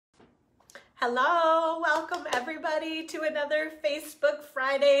Hello, welcome everybody to another Facebook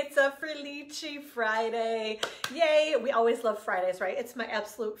Friday. It's a Felici Friday. Yay, we always love Fridays, right? It's my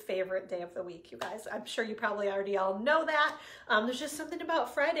absolute favorite day of the week, you guys. I'm sure you probably already all know that. There's just something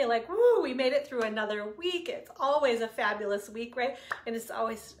about Friday, like, woo, we made it through another week. It's always a fabulous week, right? And it's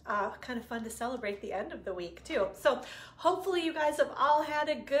always kind of fun to celebrate the end of the week too. So hopefully you guys have all had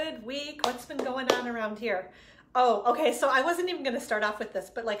a good week. What's been going on around here? Oh, okay. So I wasn't even going to start off with this,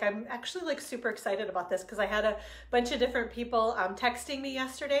 but like I'm actually like super excited about this because I had a bunch of different people texting me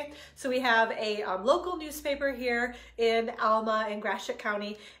yesterday. So we have a local newspaper here in Alma in Gratiot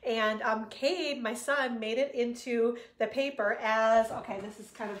County, and Cade, my son, made it into the paper as, okay, this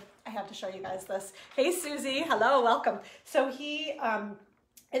is kind of, I have to show you guys this. Hey, Susie. Hello. Welcome. So he,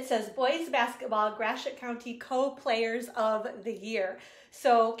 it says boys basketball Gratiot County co-players of the year.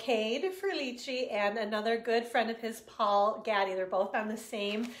 So Cade Felici and another good friend of his, Paul Gaddy, they're both on the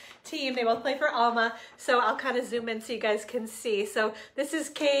same team. They both play for Alma. So I'll kind of zoom in so you guys can see. So this is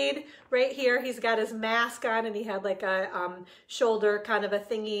Cade right here. He's got his mask on and he had like a shoulder kind of a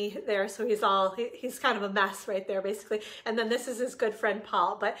thingy there. So he's kind of a mess right there basically. And then this is his good friend,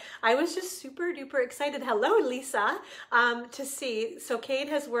 Paul. But I was just super duper excited. Hello, Lisa, to see. So Cade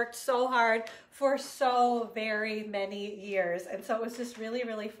has worked so hard for so very many years. And so it was just really,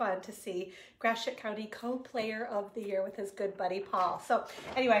 really fun to see Gratiot County co-player of the year with his good buddy, Paul. So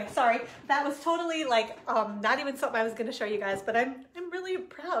anyway, sorry, that was totally like, not even something I was gonna show you guys, but I'm really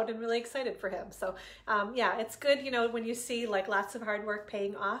proud and really excited for him. So yeah, it's good, you know, when you see like lots of hard work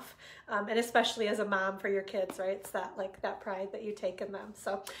paying off, and especially as a mom for your kids, right? It's that like that pride that you take in them.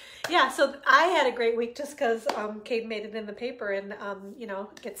 So yeah, so I had a great week just because Cade made it in the paper and, you know,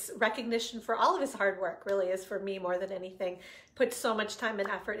 gets recognition for all of his hard work, really is for me more than anything. Put so much time and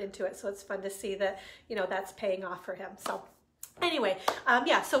effort into it. So it's fun to see that, you know, that's paying off for him. So anyway,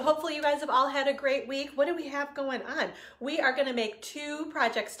 yeah, so hopefully you guys have all had a great week. What do we have going on? We are going to make two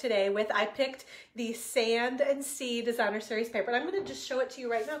projects today I picked the Sand and Sea Designer Series paper. And I'm going to just show it to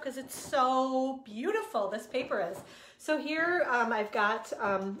you right now because it's so beautiful, this paper is. So here I've got,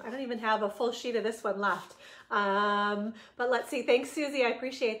 I don't even have a full sheet of this one left. But let's see. Thanks, Susie. I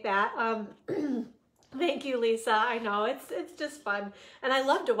appreciate that. Thank you, Lisa. I know it's just fun. And I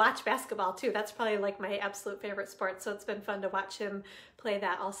love to watch basketball too. That's probably like my absolute favorite sport. So it's been fun to watch him play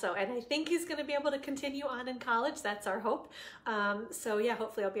that also. And I think he's going to be able to continue on in college. That's our hope. So yeah,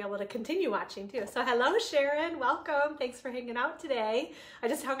 hopefully I'll be able to continue watching too. So hello, Sharon. Welcome. Thanks for hanging out today. I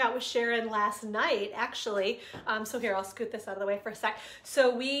just hung out with Sharon last night, actually. So here, I'll scoot this out of the way for a sec.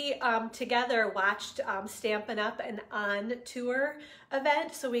 So we together watched Stampin' Up! An On Tour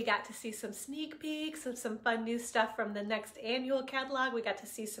event. So we got to see some sneak peeks of some fun new stuff from the next annual catalog. We got to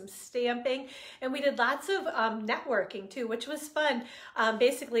see some stamping and we did lots of networking too, which was fun.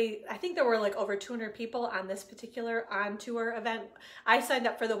 Basically, I think there were like over 200 people on this particular On Tour event. I signed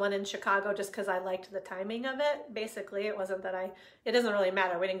up for the one in Chicago just because I liked the timing of it. Basically, it wasn't that it doesn't really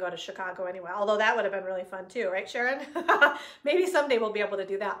matter. We didn't go to Chicago anyway, although that would have been really fun too, right, Sharon? Maybe someday we'll be able to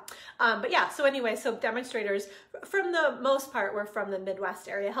do that. But yeah, so anyway, so demonstrators from the most part were from the Midwest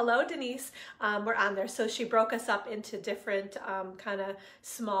area. Hello, Denise. We're on there. So she broke us up into different kind of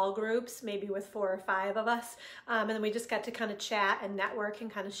small groups, maybe with 4 or 5 of us. And then we just got to kind of chat and network and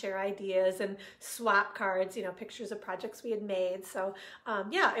kind of share ideas and swap cards, you know, pictures of projects we had made. So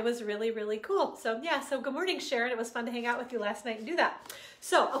yeah, it was really, really cool. So yeah, so good morning, Sharon. It was fun to hang out with you last night and do that.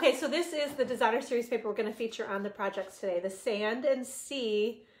 So, okay, so this is the designer series paper we're going to feature on the projects today, the Sand and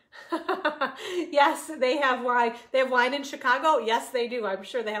Sea. Yes, they have wine. They have wine in Chicago. Yes, they do. I'm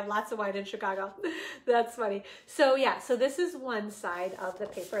sure they have lots of wine in Chicago. That's funny. So yeah, so this is one side of the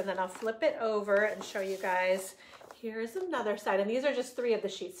paper and then I'll flip it over and show you guys. Here's another side, and these are just 3 of the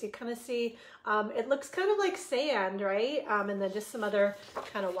sheets. You kind of see, it looks kind of like sand, right? And then just some other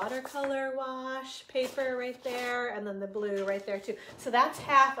kind of watercolor wash paper right there, and then the blue right there too. So that's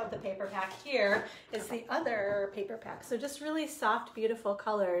half of the paper pack. Here is the other paper pack. So just really soft, beautiful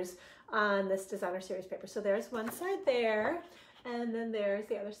colors on this designer series paper. So there's one side there. And then there's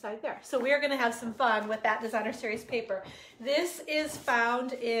the other side there. So we are going to have some fun with that designer series paper. This is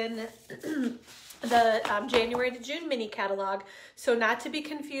found in the January to June mini catalog. So not to be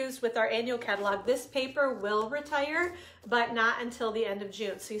confused with our annual catalog, this paper will retire, but not until the end of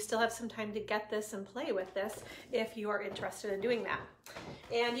June. So you still have some time to get this and play with this if you are interested in doing that.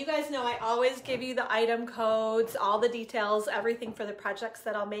 And you guys know I always give you the item codes, all the details, everything for the projects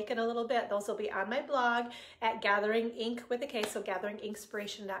that I'll make in a little bit. Those will be on my blog at Gathering Ink with a K, so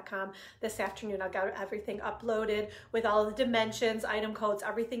gatheringinspiration.com. This afternoon I'll get everything uploaded with all the dimensions, item codes,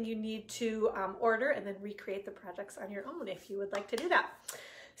 everything you need to order and then recreate the projects on your own if you would like to do that.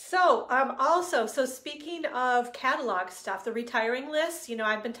 So so speaking of catalog stuff, the retiring lists, you know,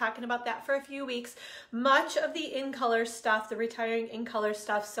 I've been talking about that for a few weeks. Much of the in color stuff, the retiring in color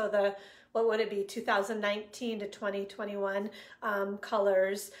stuff, so the, what would it be, 2019 to 2021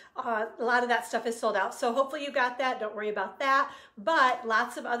 colors. A lot of that stuff is sold out. So hopefully you got that. Don't worry about that. But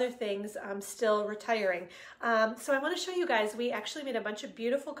lots of other things still retiring. So I want to show you guys, we actually made a bunch of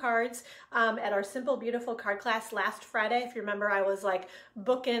beautiful cards at our Simple Beautiful card class last Friday. If you remember, I was like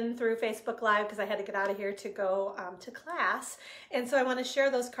booking through Facebook Live because I had to get out of here to go to class. And so I want to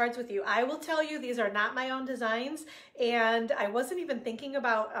share those cards with you. I will tell you, these are not my own designs. And I wasn't even thinking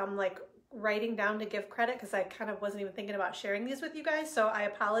about like writing down to give credit because I kind of wasn't even thinking about sharing these with you guys. So I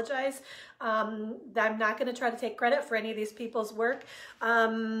apologize. I'm not going to try to take credit for any of these people's work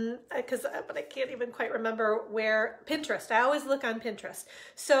but I can't even quite remember where. Pinterest. I always look on Pinterest.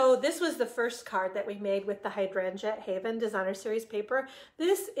 So this was the first card that we made with the Hydrangea Haven Designer Series paper.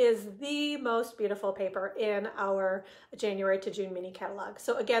 This is the most beautiful paper in our January to June mini catalog.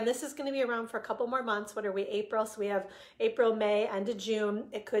 So again, this is going to be around for a couple more months. What are we, April? So we have April, May, end of June.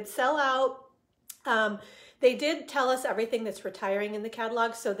 It could sell out. They did tell us everything that's retiring in the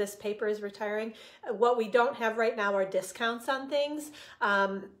catalog, so this paper is retiring. What we don't have right now are discounts on things.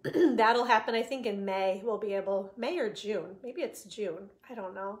 That'll happen, I think, in May. We'll be able, May or June. Maybe it's June. I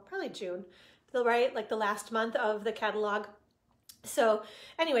don't know. Probably June, right? Like the last month of the catalog. So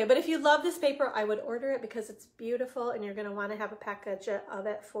anyway, but if you love this paper, I would order it because it's beautiful and you're going to want to have a package of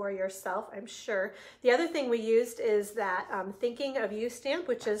it for yourself, I'm sure. The other thing we used is that Thinking of You stamp,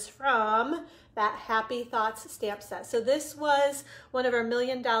 which is from that Happy Thoughts stamp set. So this was one of our $1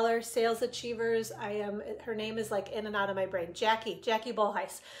 million sales achievers. Her name is like in and out of my brain. Jackie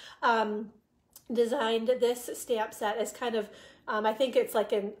Bolheis designed this stamp set as kind of, I think it's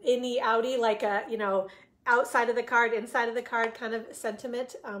like an innie outie, like a, you know, outside of the card, inside of the card kind of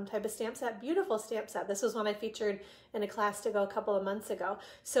sentiment type of stamp set. Beautiful stamp set. This was one I featured in a class to go a couple of months ago.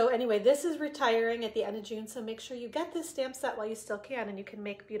 So anyway, this is retiring at the end of June, so make sure you get this stamp set while you still can, and you can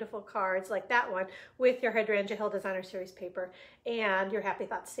make beautiful cards like that one with your Hydrangea Hill Designer Series paper and your Happy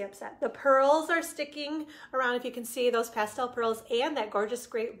Thoughts stamp set. The pearls are sticking around, if you can see those pastel pearls, and that gorgeous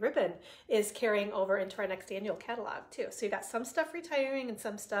great ribbon is carrying over into our next annual catalog too. So you got some stuff retiring and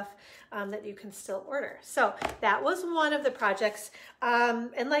some stuff that you can still order. So that was one of the projects.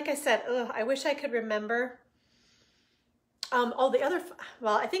 And like I said, I wish I could remember.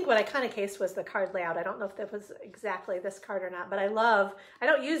 Well, I think what I kind of cased was the card layout. I don't know if that was exactly this card or not, but I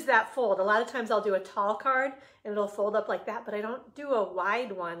don't use that fold. A lot of times I'll do a tall card and it'll fold up like that, but I don't do a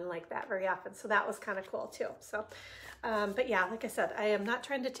wide one like that very often. So that was kind of cool too. So, but yeah, like I said, I am not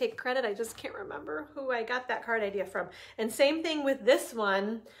trying to take credit. I just can't remember who I got that card idea from. And same thing with this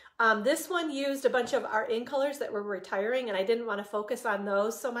one. This one used a bunch of our in colors that were retiring, and I didn't want to focus on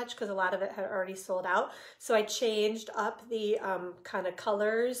those so much because a lot of it had already sold out. So I changed up the kind of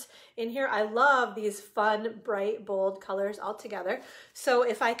colors in here. I love these fun, bright, bold colors all together. So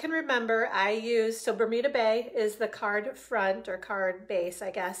if I can remember, so Bermuda Bay is the card front or card base,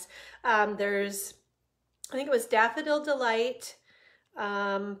 I guess. I think it was Daffodil Delight,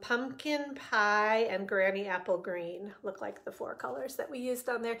 Pumpkin Pie, and Granny Apple Green look like the 4 colors that we used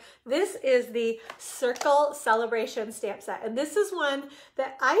on there. This is the Circle Celebration stamp set, and this is one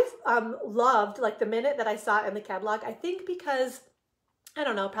that I've loved like the minute that I saw it in the catalog. I think because, I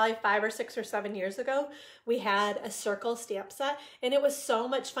don't know, probably 5 or 6 or 7 years ago, we had a circle stamp set, and it was so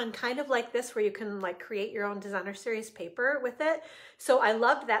much fun, kind of like this, where you can like create your own Designer Series paper with it. So I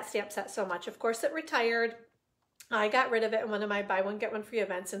loved that stamp set so much. Of course, it retired. I got rid of it in one of my buy one, get one free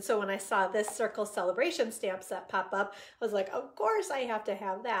events. And so when I saw this Circle Celebration stamp set pop up, I was like, of course I have to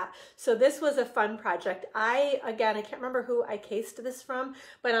have that. So this was a fun project. Again, I can't remember who I cased this from,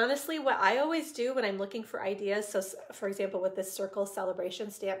 but honestly, what I always do when I'm looking for ideas, so for example, with this Circle Celebration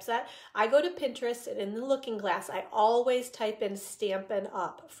stamp set, I go to Pinterest, and in the looking glass, I always type in Stampin'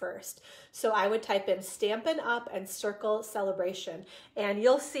 Up first. So I would type in Stampin' Up and Circle Celebration, and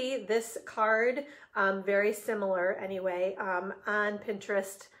you'll see this card very similar anyway on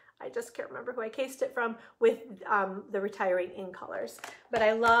Pinterest. I just can't remember who I cased it from, with the retiring in colors. But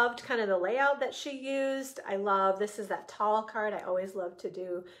I loved kind of the layout that she used. This is that tall card. I always love to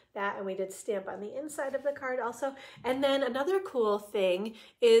do that. And we did stamp on the inside of the card also. And then another cool thing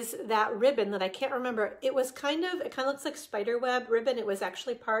is that ribbon that I can't remember. It kind of looks like spider web ribbon. It was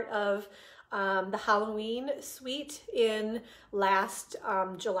actually part of the Halloween suite in last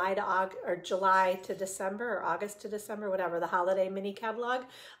July to August, or July to December, or August to December, whatever, the holiday mini catalog.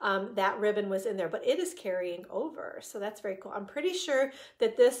 That ribbon was in there, but it is carrying over. So that's very cool. I'm pretty sure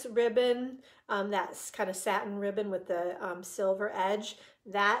that this ribbon, that's kind of satin ribbon with the silver edge,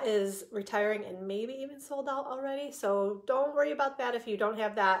 that is retiring and maybe even sold out already. So don't worry about that if you don't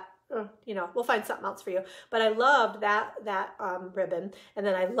have that. You know, we'll find something else for you. But I loved that ribbon, and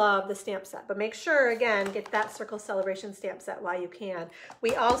then I love the stamp set. But make sure, again, get that Circle Celebration stamp set while you can.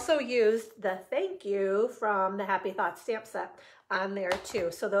 We also used the thank you from the Happy Thoughts stamp set on there too.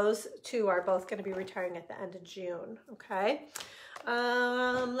 So those two are both going to be retiring at the end of June. Okay.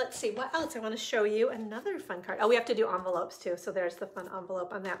 Let's see what else I want to show you. Another fun card. Oh, we have to do envelopes too. So there's the fun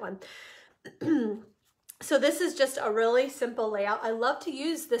envelope on that one. So this is just a really simple layout. I love to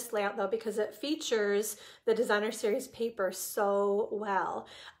use this layout though because it features the Designer Series paper so well.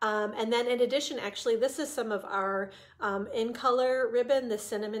 And then in addition, actually, this is some of our in color ribbon, the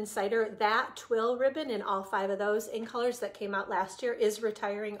cinnamon cider. That twill ribbon in all 5 of those in colors that came out last year is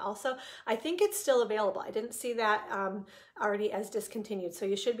retiring also. I think it's still available. I didn't see that already as discontinued. So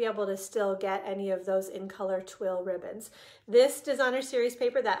you should be able to still get any of those in color twill ribbons. This Designer Series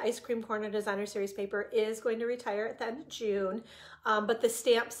paper, that Ice Cream Corner Designer Series paper, is going to retire at the end of June. But the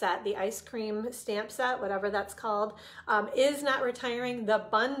stamp set, the ice cream stamp set, whatever that's called, is not retiring. The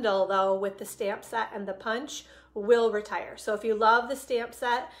bundle though with the stamp set and the punch will retire. So if you love the stamp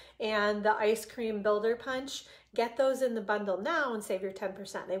set and the ice cream builder punch, get those in the bundle now and save your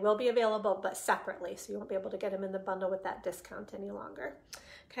 10%. They will be available, but separately. So you won't be able to get them in the bundle with that discount any longer.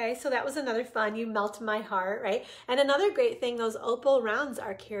 Okay, so that was another fun, you melt my heart, right? And another great thing, those opal rounds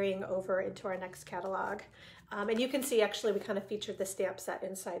are carrying over into our next catalog. And you can see actually we kind of featured the stamp set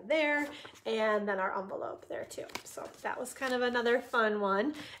inside there and then our envelope there too. So that was kind of another fun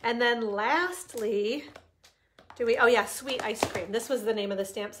one. And then lastly, oh yeah, Sweet Ice Cream. This was the name of the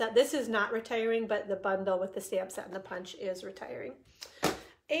stamp set. This is not retiring, but the bundle with the stamp set and the punch is retiring.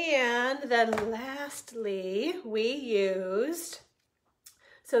 And then lastly, we used,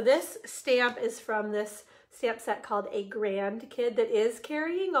 so this stamp is from this stamp set called A Grand Kid that is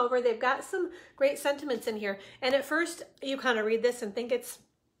carrying over. They've got some great sentiments in here. And at first you kind of read this and think it's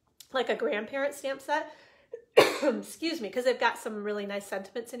like a grandparent stamp set. Excuse me, because they've got some really nice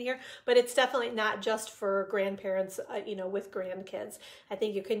sentiments in here, but it's definitely not just for grandparents, you know, with grandkids. I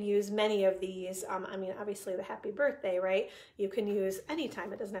think you can use many of these. I mean, obviously the happy birthday, right? You can use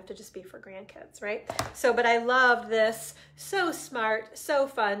anytime. It doesn't have to just be for grandkids, right? So, but I loved this. So smart, so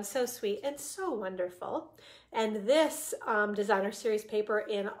fun, so sweet, and so wonderful. And this Designer Series paper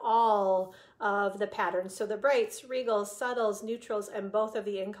in all of the patterns. So the brights, regals, subtles, neutrals, and both of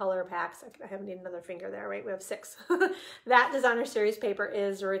the in color packs. I haven't need another finger there, right? We have 6. That Designer Series paper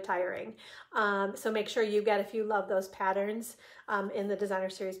is retiring. So make sure you get, if you love those patterns in the Designer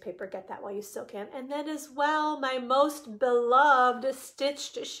Series paper, get that while you still can. And then as well, my most beloved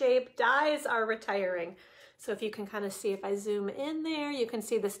stitched shape dies are retiring. So if you can kind of see, if I zoom in there, you can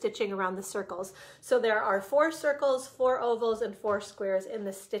see the stitching around the circles. So there are 4 circles, 4 ovals, and 4 squares in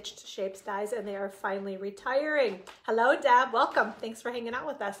the stitched shapes dies, and they are finally retiring. Hello, Deb, welcome. Thanks for hanging out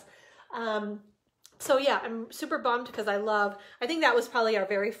with us. So yeah, I'm super bummed because I think that was probably our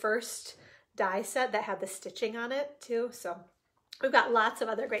very first die set that had the stitching on it too. So we've got lots of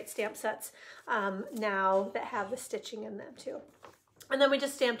other great stamp sets now that have the stitching in them too. And then we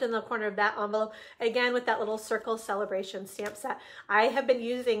just stamped in the corner of that envelope, again with that little Circle Celebration stamp set. I have been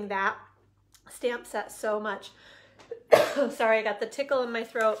using that stamp set so much. Sorry, I got the tickle in my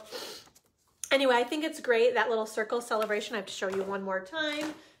throat. Anyway, I think it's great, that little Circle Celebration. I have to show you one more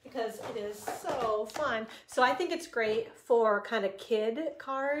time because it is so fun. So I think it's great for kind of kid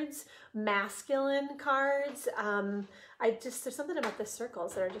cards, masculine cards. There's something about the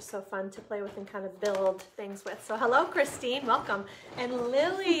circles that are just so fun to play with and kind of build things with. So hello, Christine, welcome. And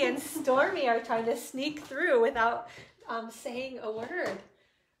Lily and Stormy are trying to sneak through without saying a word.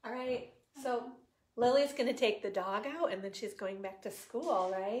 All right, so Lily's gonna take the dog out and then she's going back to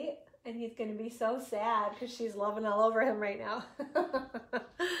school, right? And he's gonna be so sad because she's loving all over him right now.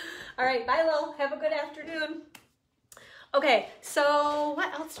 All right, bye Lil, have a good afternoon. Okay, so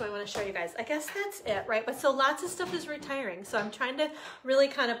what else do I want to show you guys? I guess that's it, right? But so lots of stuff is retiring. So I'm trying to really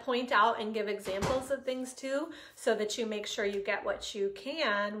kind of point out and give examples of things too, so that you make sure you get what you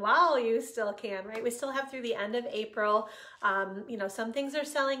can while you still can, right? We still have through the end of April. You know, some things are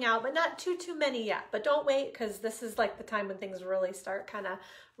selling out, but not too many yet. But don't wait, because this is like the time when things really start kind of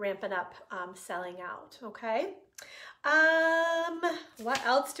ramping up, selling out, okay? What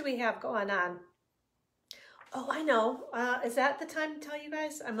else do we have going on? Oh, I know. Is that the time to tell you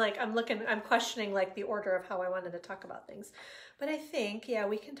guys? I'm questioning like the order of how I wanted to talk about things. But I think, yeah,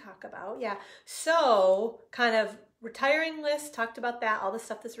 we can talk about, yeah. So kind of retiring list, talked about that, all the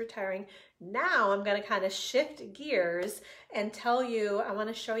stuff that's retiring. Now I'm going to kind of shift gears and tell you, I want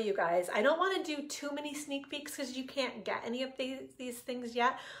to show you guys. I don't want to do too many sneak peeks because you can't get any of these things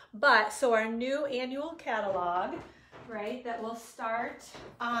yet. But so our new annual catalog, right, that will start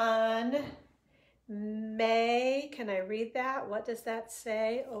on May. Can I read that? What does that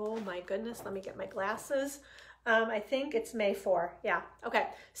say? Oh my goodness, let me get my glasses. I think it's May 4. Yeah, okay.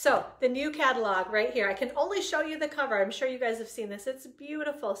 So the new catalog right here. I can only show you the cover. I'm sure you guys have seen this. It's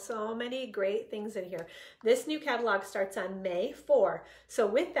beautiful. So many great things in here. This new catalog starts on May 4. So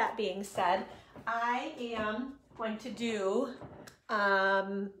with that being said, I am going to do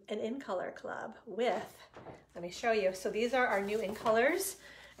an in color club with, let me show you. So these are our new in colors.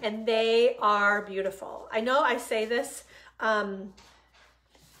 And they are beautiful. I know I say this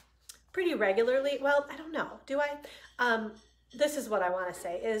pretty regularly. Well, I don't know. Do I? This is what I want to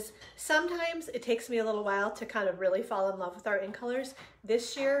say is sometimes it takes me a little while to kind of really fall in love with our in colors.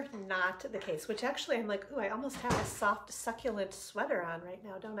 This year, not the case, which actually I'm like, ooh, I almost have a soft, succulent sweater on right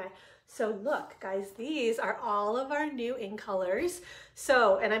now, don't I? So look, guys, these are all of our new in colors.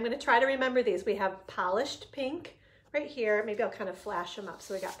 So, and I'm going to try to remember these. We have polished pink, right here, maybe I'll kind of flash them up.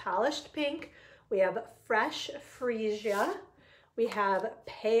 So we got polished pink, we have fresh freesia, we have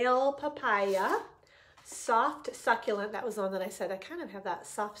pale papaya, soft succulent, that was the one that I said, I kind of have that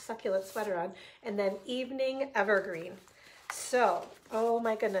soft succulent sweater on, and then evening evergreen. So, oh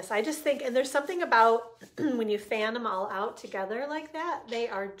my goodness, I just think, and there's something about when you fan them all out together like that, they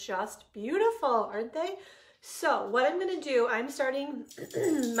are just beautiful, aren't they? So what I'm going to do, I'm starting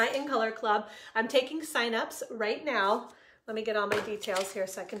my in color club. I'm taking signups right now. Let me get all my details here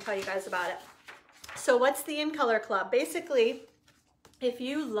so I can tell you guys about it. So what's the in color club? Basically, if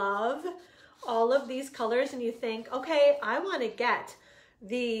you love all of these colors and you think, okay, I want to get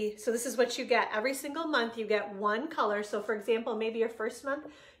so this is what you get every single month. You get one color. So for example, maybe your first month,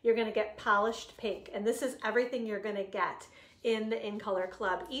 you're going to get polished pink. And this is everything you're going to get in the in color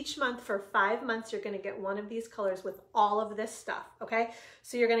club. Each month for 5 months, you're going to get one of these colors with all of this stuff. Okay.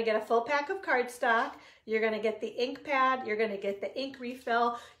 So you're going to get a full pack of cardstock. You're going to get the ink pad. You're going to get the ink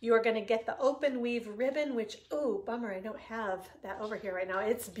refill. You're going to get the open weave ribbon, which, oh, bummer, I don't have that over here right now.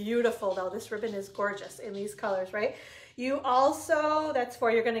 It's beautiful though. This ribbon is gorgeous in these colors, right? You also,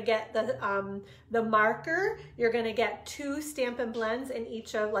 you're going to get the marker. You're going to get 2 Stampin' Blends in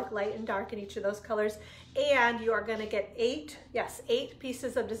each of like light and dark in each of those colors. And you are going to get 8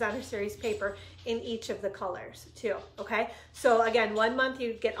 pieces of designer series paper in each of the colors too. Okay. So again, 1 month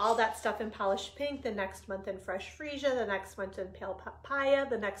you get all that stuff in polished pink, the next month in fresh freesia, the next month in pale papaya,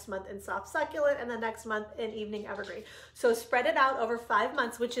 the next month in soft succulent, and the next month in evening evergreen. So spread it out over 5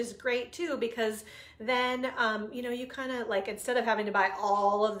 months, which is great too, because then, you know, you kind of like, instead of having to buy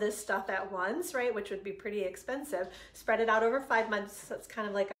all of this stuff at once, right, which would be pretty expensive, spread it out over 5 months. So it's kind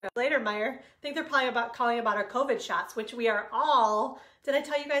of like later, Meyer. I think they're probably calling about our COVID shots, which we are all, did I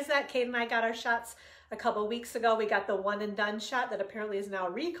tell you guys that? Kate and I got our shots a couple weeks ago. We got the one and done shot that apparently is now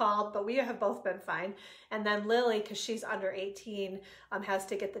recalled, but we have both been fine. And then Lily, because she's under 18, has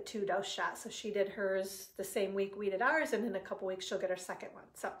to get the 2-dose shot. So she did hers the same week we did ours, and in a couple weeks she'll get her second one.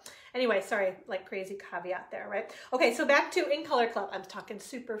 So anyway, sorry, like crazy caveat there, right? Okay, so back to In Color Club. I'm talking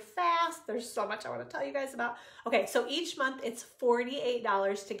super fast. There's so much I want to tell you guys about. Okay, so each month it's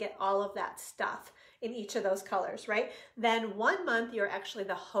 $48 to get all of that stuff in each of those colors, right? Then 1 month you're actually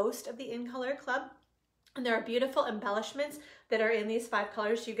the host of the In Color Club. And there are beautiful embellishments that are in these 5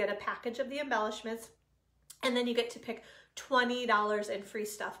 colors. You get a package of the embellishments, and then you get to pick $20 in free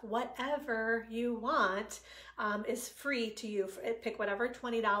stuff. Whatever you want is free to you. Pick whatever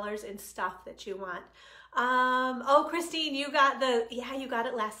 $20 in stuff that you want. Oh, Christine, you got you got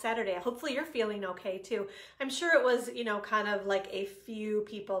it last Saturday. Hopefully you're feeling okay too. I'm sure it was, you know, kind of like a few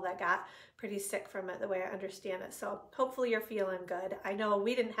people that got pretty sick from it, the way I understand it. So hopefully you're feeling good. I know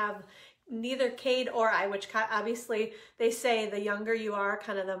we didn't have, neither Cade or I, which obviously they say the younger you are,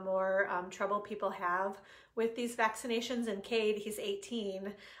 kind of the more trouble people have with these vaccinations. And Cade, he's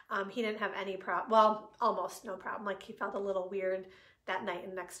 18. He didn't have any problem. Well, almost no problem. Like he felt a little weird that night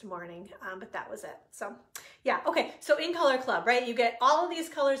and next morning, but that was it. So yeah, okay, so In Color Club, right? You get all of these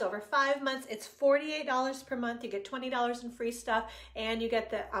colors over 5 months. It's $48 per month. You get $20 in free stuff, and you get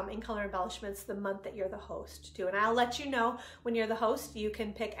the In Color embellishments the month that you're the host too. And I'll let you know when you're the host, you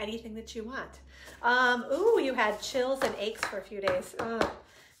can pick anything that you want. Ooh, you had chills and aches for a few days.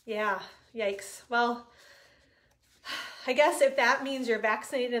 Yeah, yikes. Well, I guess if that means you're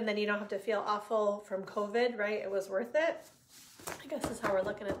vaccinated and then you don't have to feel awful from COVID, right? It was worth it. I guess is how we're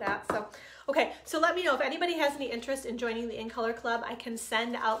looking at that. So, okay, so let me know if anybody has any interest in joining the In Color Club. I can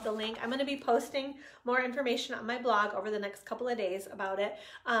send out the link. I'm going to be posting more information on my blog over the next couple of days about it.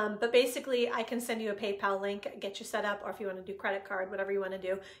 But basically, I can send you a PayPal link, get you set up, or if you want to do credit card, whatever you want to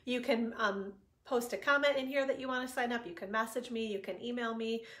do, you can post a comment in here that you want to sign up. You can message me, you can email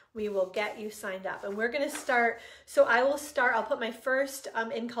me. We will get you signed up. And we're going to start, so I'll put my first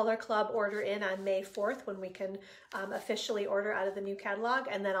In Color Club order in on May 4th when we can officially order out of the new catalog.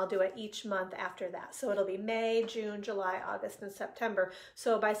 And then I'll do it each month after that. So it'll be May, June, July, August, and September.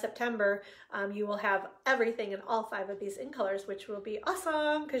 So by September, you will have everything in all 5 of these In Colors, which will be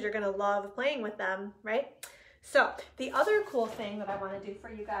awesome because you're going to love playing with them, right? So the other cool thing that I want to do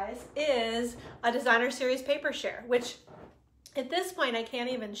for you guys is a designer series paper share, which at this point I can't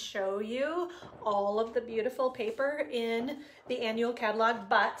even show you all of the beautiful paper in the annual catalog.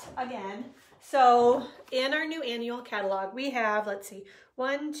 But again, so in our new annual catalog, we have, let's see,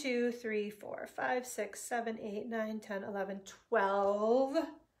 1, 2, 3, 4, 5, 6, 7, 8, 9, 10, 11, 12.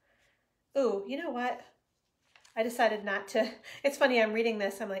 Ooh, you know what? I decided not to. It's funny, I'm reading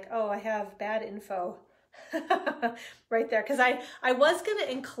this. I'm like, oh, I have bad info. Right there, because I was going to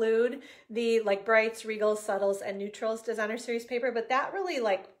include the like brights, regals, subtles, and neutrals designer series paper, but that really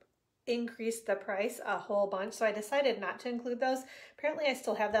like increased the price a whole bunch, so I decided not to include those. Apparently I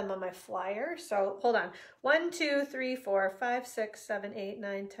still have them on my flyer, so hold on. 1, 2, 3, 4, 5, 6, 7, 8,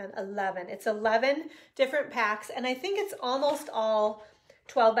 9, 10, 11. It's 11 different packs, and I think it's almost all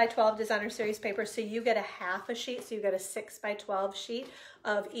 12 by 12 designer series paper, so you get a half a sheet, so you get a 6 by 12 sheet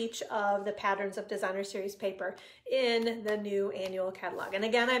of each of the patterns of designer series paper in the new annual catalog. And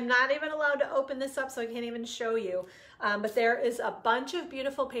again, I'm not even allowed to open this up, so I can't even show you, but there is a bunch of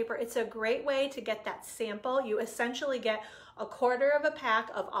beautiful paper. It's a great way to get that sample. You essentially get a quarter of a pack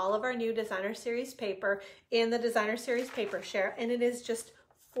of all of our new designer series paper in the designer series paper share, and it is just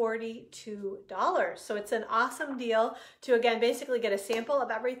 $42. So it's an awesome deal to, again, basically get a sample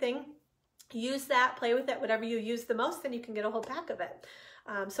of everything. Use that, play with it, whatever you use the most, then you can get a whole pack of it.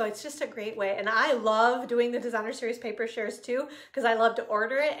 So it's just a great way. And I love doing the designer series paper shares too, because I love to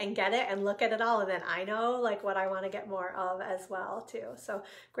order it and get it and look at it all. And then I know like what I want to get more of as well too. So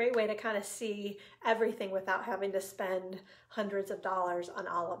great way to kind of see everything without having to spend hundreds of dollars on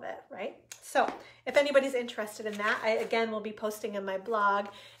all of it, right? So if anybody's interested in that, I again will be posting on my blog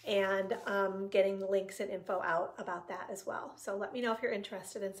and getting the links and info out about that as well. So let me know if you're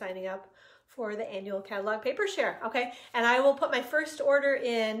interested in signing up for the annual catalog paper share, okay? And I will put my first order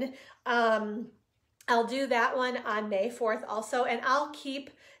in, I'll do that one on May 4th also, and I'll keep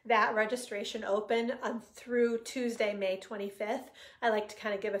that registration open through Tuesday, May 25th. I like to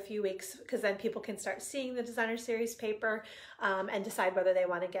kind of give a few weeks because then people can start seeing the designer series paper and decide whether they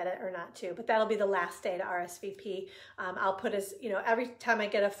want to get it or not too. But that'll be the last day to RSVP. I'll put as, you know, every time I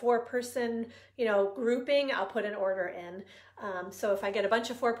get a 4-person, you know, grouping, I'll put an order in. So if I get a bunch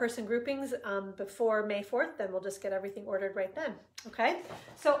of 4-person groupings before May 4th, then we'll just get everything ordered right then. Okay.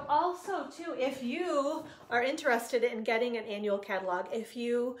 So also too, if you are interested in getting an annual catalog, if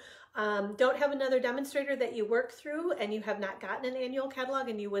you don't have another demonstrator that you work through and you have not gotten an annual catalog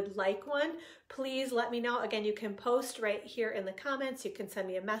and you would like one, please let me know. Again, you can post right here in the comments. You can send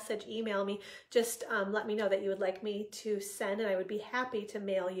me a message, email me. Just let me know that you would like me to send, and I would be happy to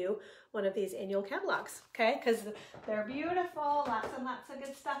mail you one of these annual catalogs, okay? Because they're beautiful, lots and lots of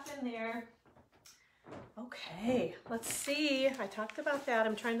good stuff in there. Okay, let's see. I talked about that.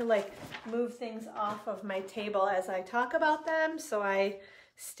 I'm trying to like move things off of my table as I talk about them so I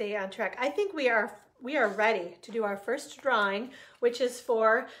stay on track. I think we are ready to do our first drawing, which is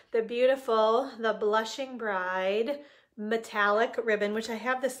for the beautiful, the Blushing Bride metallic ribbon, which I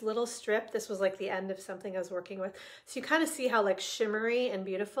have this little strip. This was like the end of something I was working with. So you kind of see how like shimmery and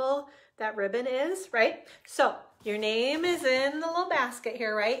beautiful that ribbon is, right? So your name is in the little basket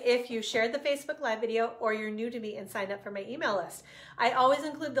here, right? If you shared the Facebook Live video or you're new to me and signed up for my email list. I always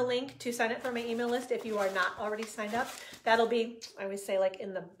include the link to sign up for my email list if you are not already signed up. That'll be, I always say, like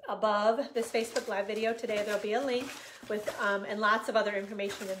in the above this Facebook Live video today, there'll be a link with and lots of other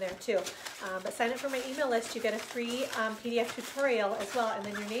information in there too. But sign up for my email list, you get a free PDF tutorial as well, and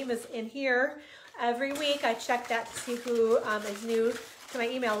then your name is in here. Every week I check that to see who is new to my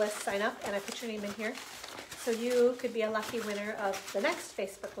email list, sign up, and I put your name in here. So you could be a lucky winner of the next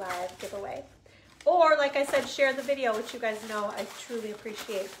Facebook Live giveaway. Or, like I said, share the video, which you guys know I truly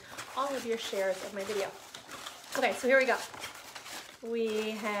appreciate all of your shares of my video. Okay, so here we go.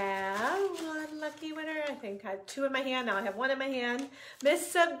 We have one lucky winner. I think I have two in my hand. Now I have one in my hand.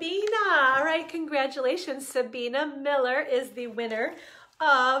 Miss Sabina. All right, congratulations. Sabina Miller is the winner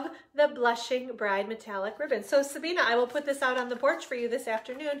of the Blushing Bride Metallic Ribbon. So Sabina, I will put this out on the porch for you this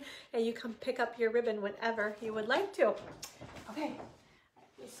afternoon, and you can pick up your ribbon whenever you would like to. Okay,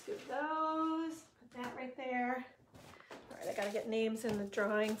 let's scoop those. Put that right there. All right, I gotta get names in the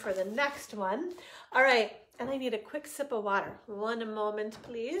drawing for the next one. All right, and I need a quick sip of water. One moment,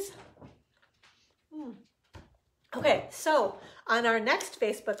 please. Okay, so on our next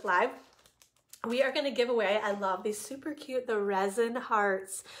Facebook Live, we are going to give away, I love these super cute, the resin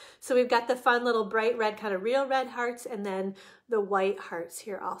hearts. So we've got the fun little bright red, kind of real red hearts, and then the white hearts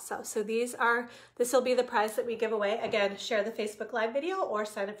here also. So this will be the prize that we give away. Again, share the Facebook Live video or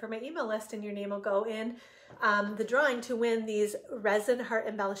sign up for my email list and your name will go in the drawing to win these resin heart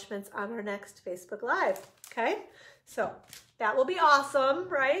embellishments on our next Facebook Live. Okay, so that will be awesome,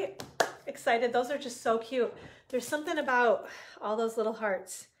 right? Excited. Those are just so cute. There's something about all those little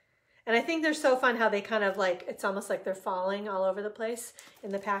hearts. And I think they're so fun how they kind of like, it's almost like they're falling all over the place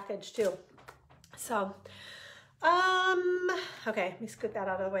in the package too. So, okay, let me scoot that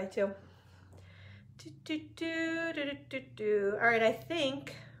out of the way too. All right, I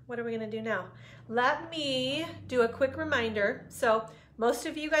think, what are we gonna do now? Let me do a quick reminder. So most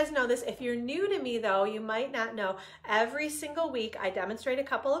of you guys know this. If you're new to me though, you might not know. Every single week I demonstrate a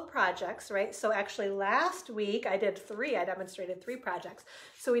couple of projects, right? So actually last week I demonstrated three projects.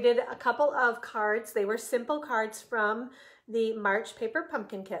 So we did a couple of cards. They were simple cards from the March paper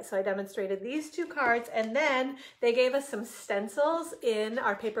pumpkin kit. So I demonstrated these two cards, and then they gave us some stencils in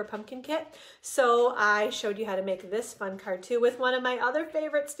our paper pumpkin kit. So I showed you how to make this fun card too with one of my other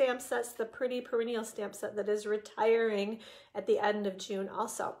favorite stamp sets, the Pretty Perennial stamp set that is retiring at the end of June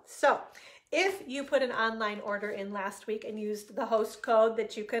also. So if you put an online order in last week and used the host code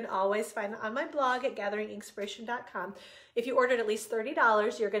that you can always find on my blog at gatheringinspiration.com, if you ordered at least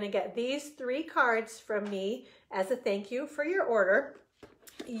 $30, you're going to get these three cards from me as a thank you for your order.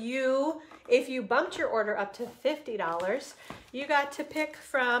 If you bumped your order up to $50, you got to pick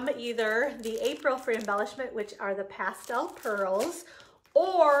from either the April free embellishment, which are the pastel pearls,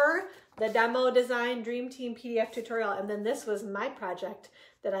 or the Demo Design Dream Team PDF tutorial. And then this was my project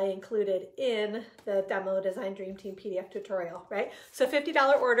that I included in the Demo Design Dream Team PDF tutorial, right? So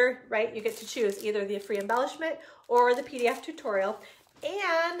 $50 order, right? You get to choose either the free embellishment or the PDF tutorial.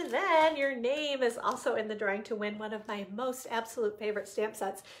 And then your name is also in the drawing to win one of my most absolute favorite stamp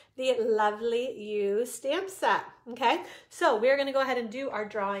sets, the Lovely You stamp set, okay? So we're gonna go ahead and do our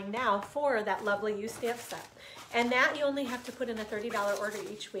drawing now for that Lovely You stamp set. And that you only have to put in a $30 order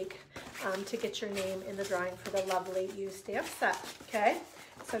each week to get your name in the drawing for the Lovely You stamp set, okay?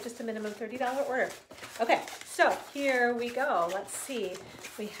 So just a minimum $30 order. Okay, so here we go. Let's see.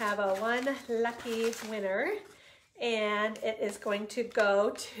 We have a one lucky winner, and it is going to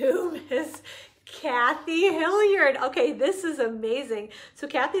go to Miss Kathy Hilliard. Okay, this is amazing. So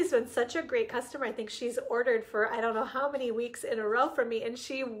Kathy's been such a great customer. I think she's ordered for I don't know how many weeks in a row from me, and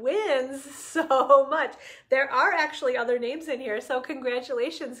she wins so much. There are actually other names in here, so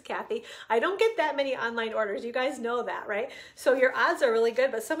congratulations, Kathy. I don't get that many online orders. You guys know that, right? So your odds are really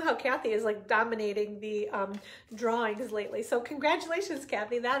good, but somehow Kathy is like dominating the drawings lately. So congratulations,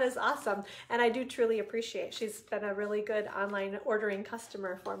 Kathy. That is awesome, and I do truly appreciate. She's been a really good online ordering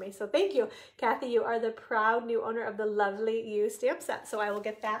customer for me. So thank you, Kathy. You are the proud new owner of the Lovely You stamp set. So I will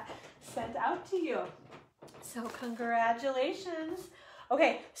get that sent out to you. So congratulations.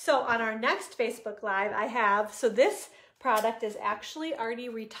 Okay, so on our next Facebook Live, so this product is actually already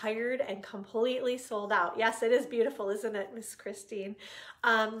retired and completely sold out. Yes, it is beautiful, isn't it, Miss Christine?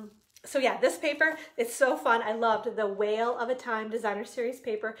 So yeah, this paper, it's so fun. I loved the Whale of a Time Designer Series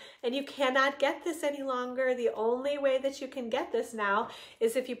paper, and you cannot get this any longer. The only way that you can get this now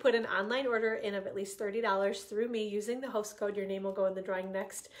is if you put an online order in of at least $30 through me using the host code. Your name will go in the drawing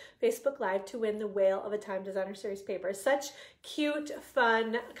next Facebook Live to win the Whale of a Time Designer Series paper. Such cute,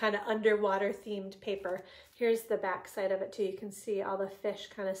 fun, kind of underwater themed paper. Here's the back side of it too. You can see all the fish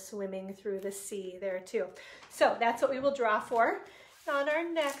kind of swimming through the sea there too. So that's what we will draw for on our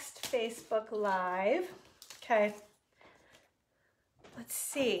next Facebook Live. Okay, let's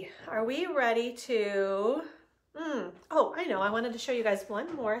see. Are we ready to, oh, I know, I wanted to show you guys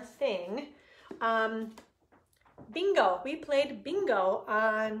one more thing. Bingo. We played bingo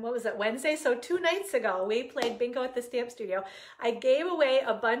on, what was it, Wednesday? So 2 nights ago, we played bingo at the Stamp Studio. I gave away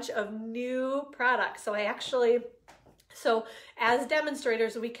a bunch of new products. So as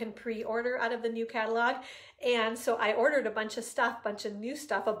demonstrators, we can pre-order out of the new catalog. And so I ordered a bunch of stuff, bunch of new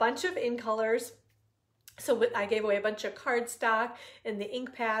stuff, a bunch of in colors, So I gave away a bunch of cardstock and the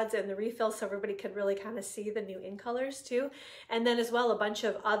ink pads and the refills so everybody could really kind of see the new ink colors too. And then as well, a bunch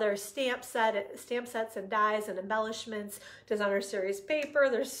of other stamp sets and dies and embellishments, designer series paper.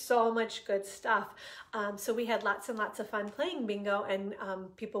 There's so much good stuff. So we had lots and lots of fun playing bingo and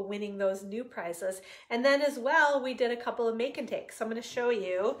people winning those new prizes. And then as well, we did a couple of make and takes. So I'm going to show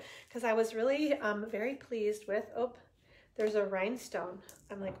you because I was really very pleased with, oh, there's a rhinestone.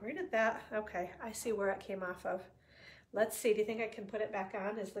 I'm like, where did that? Okay, I see where it came off of. Let's see, do you think I can put it back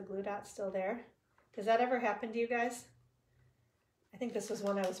on? Is the glue dot still there? Does that ever happen to you guys? I think this was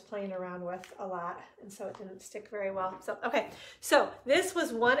one I was playing around with a lot, and so it didn't stick very well. So, okay, so this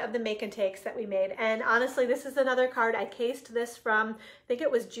was one of the make and takes that we made. And honestly, this is another card. I cased this from, I think it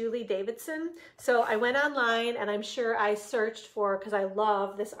was Julie Davidson. So I went online and I'm sure I searched for, because I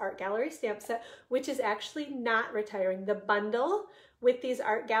love this art gallery stamp set, which is actually not retiring. The bundle with these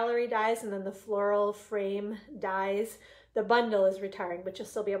art gallery dies and then the floral frame dies, the bundle is retiring, but you'll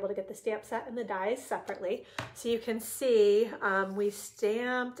still be able to get the stamp set and the dies separately. So you can see we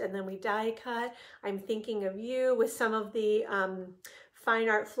stamped and then we die cut. I'm thinking of you with some of the fine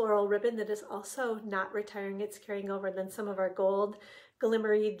art floral ribbon that is also not retiring. It's carrying over. And then some of our gold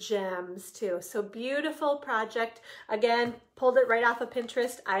glimmery gems too. So beautiful project. Again, pulled it right off of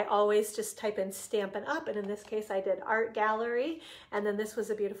Pinterest. I always just type in Stampin' Up, and in this case I did art gallery, and then this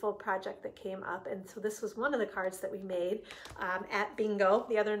was a beautiful project that came up. And so this was one of the cards that we made at bingo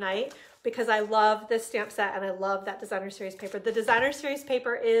the other night, because I love this stamp set and I love that designer series paper. The designer series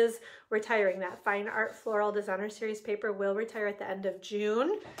paper is retiring. That fine art floral designer series paper will retire at the end of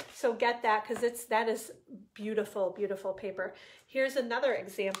June. So get that, because that is beautiful, beautiful paper. Here's another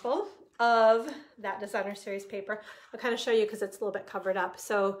example of that designer series paper. I'll kind of show you because it's a little bit covered up.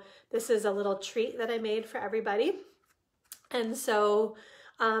 So this is a little treat that I made for everybody. And so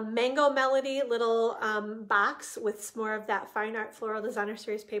Mango Melody little box with more of that fine art floral designer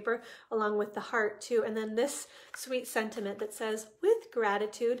series paper along with the heart too. And then this sweet sentiment that says, with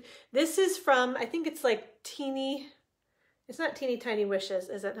gratitude. This is from, I think it's like it's not Teeny Tiny Wishes,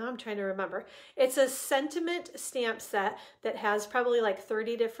 is it? Now I'm trying to remember. It's a sentiment stamp set that has probably like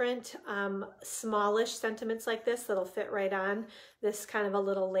 30 different smallish sentiments like this that'll fit right on this kind of a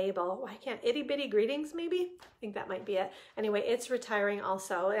little label. Why can't Itty Bitty Greetings maybe? I think that might be it. Anyway, it's retiring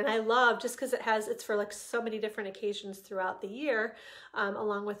also. And I love, just because it's for like so many different occasions throughout the year,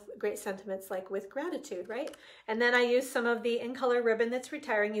 along with great sentiments like with gratitude, right? And then I used some of the in color ribbon that's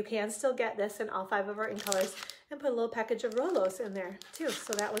retiring. You can still get this in all 5 of our in colors, and put a little package of Rolos in there too.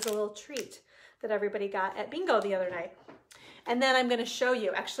 So that was a little treat that everybody got at bingo the other night. And then I'm going to show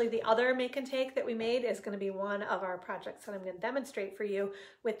you, actually the other make and take that we made is going to be one of our projects that I'm going to demonstrate for you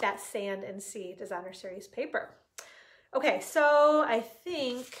with that Sand and Sea designer series paper. Okay, so I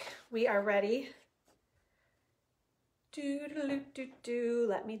think we are ready.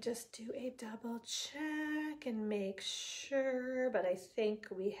 Let me just do a double check and make sure, but I think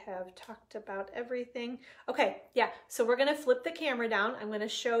we have talked about everything. Okay, yeah, so we're gonna flip the camera down. I'm gonna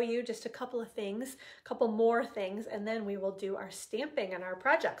show you just a couple of things, a couple more things, and then we will do our stamping and our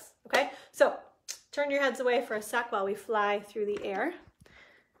projects, okay? So turn your heads away for a sec while we fly through the air.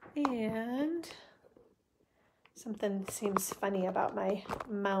 And something seems funny about my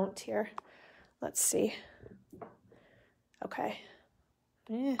mount here. Let's see. Okay.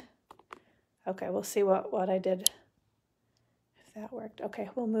 Okay, we'll see what I did, if that worked. Okay,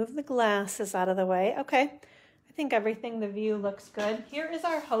 we'll move the glasses out of the way. Okay, I think everything, the view looks good. Here is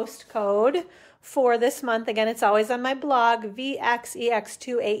our host code for this month. Again, it's always on my blog,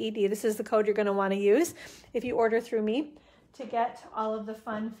 VXEX2AED. This is the code you're going to want to use if you order through me to get all of the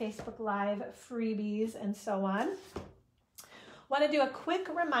fun Facebook Live freebies and so on. Want to do a quick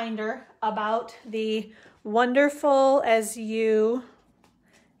reminder about the Wonderful As You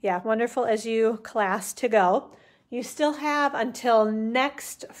class to go. You still have until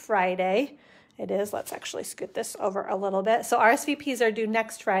next Friday. It is, let's actually scoot this over a little bit. So RSVPs are due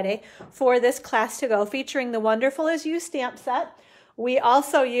next Friday for this class to go, featuring the Wonderful As You stamp set. We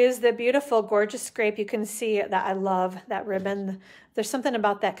also use the beautiful, gorgeous scrape. You can see that I love that ribbon. There's something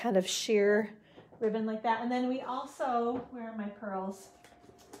about that kind of sheer ribbon like that. And then we also, where are my pearls?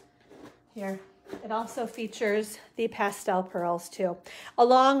 Here. It also features the pastel pearls too,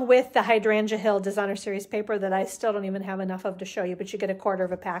 along with the Hydrangea Hill Designer Series paper that I still don't even have enough of to show you, but you get a quarter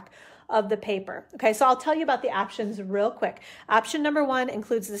of a pack of the paper. Okay, so I'll tell you about the options real quick. Option number 1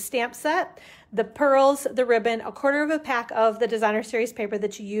 includes the stamp set. the pearls, the ribbon, a quarter of a pack of the designer series paper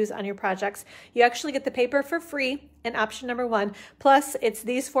that you use on your projects. You actually get the paper for free in option number 1. Plus, it's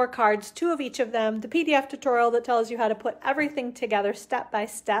these 4 cards, 2 of each of them, the PDF tutorial that tells you how to put everything together step by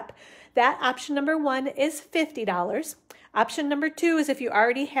step. That option number 1 is $50. Option number 2 is if you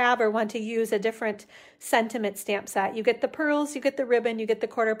already have or want to use a different sentiment stamp set. You get the pearls, you get the ribbon, you get the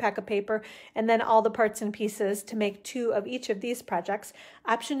quarter pack of paper, and then all the parts and pieces to make 2 of each of these projects.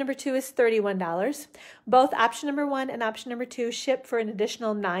 Option number 2 is $31. Both option number 1 and option number 2 ship for an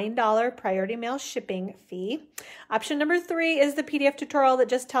additional $9 priority mail shipping fee. Option number 3 is the PDF tutorial that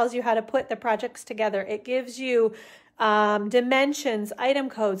just tells you how to put the projects together. It gives you dimensions, item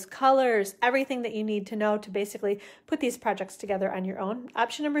codes, colors, everything that you need to know to basically put these projects together on your own.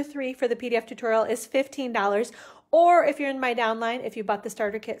 Option number 3 for the PDF tutorial is $15. Or if you're in my downline, if you bought the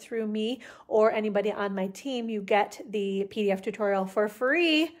starter kit through me or anybody on my team, you get the PDF tutorial for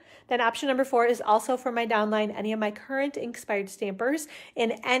free. Then option number 4 is also for my downline. Any of my current Inspired stampers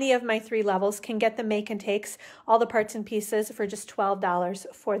in any of my 3 levels can get the make and takes, all the parts and pieces for just $12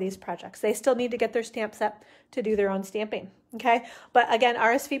 for these projects. They still need to get their stamp set to do their own stamping, okay? But again,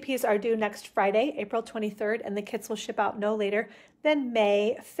 RSVPs are due next Friday, April 23rd, and the kits will ship out no later than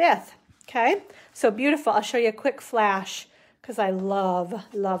May 5th, okay? So beautiful. I'll show you a quick flash because I love,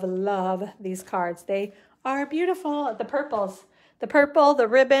 love, love these cards. They are beautiful. The purples. The purple, the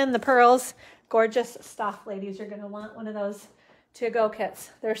ribbon, the pearls, gorgeous stuff, ladies. You're going to want one of those to-go kits.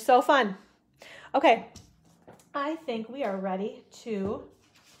 They're so fun. Okay, I think we are ready to,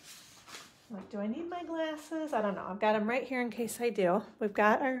 do I need my glasses? I don't know. I've got them right here in case I do. We've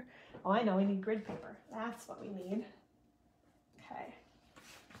got our, oh, I know, we need grid paper. That's what we need. Okay.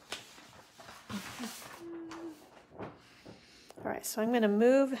 All right, so I'm going to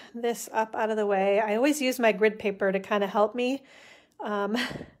move this up out of the way. I always use my grid paper to kind of help me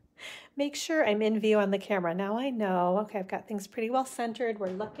make sure I'm in view on the camera. Now I know. Okay, I've got things pretty well centered. We're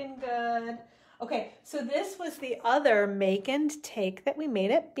looking good. Okay, so this was the other make and take that we made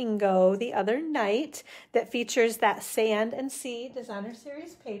at Bingo the other night that features that Sand and Sea Designer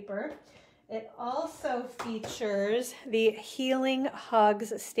Series paper. It also features the Healing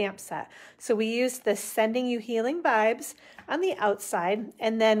Hugs stamp set. So we used the Sending You Healing Vibes on the outside,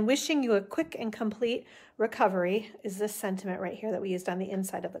 and then Wishing You a Quick and Complete Recovery is this sentiment right here that we used on the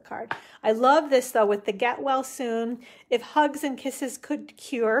inside of the card. I love this though with the Get Well Soon. If hugs and kisses could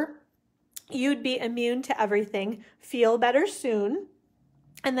cure, you'd be immune to everything. Feel better soon.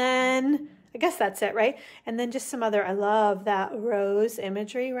 And then I guess that's it, right? And then just some other, I love that rose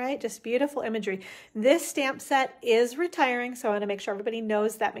imagery, right? Just beautiful imagery. This stamp set is retiring, so I want to make sure everybody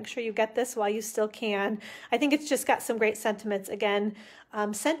knows that. Make sure you get this while you still can. I think it's just got some great sentiments. Again,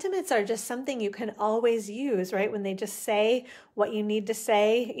 sentiments are just something you can always use, right? When they just say what you need to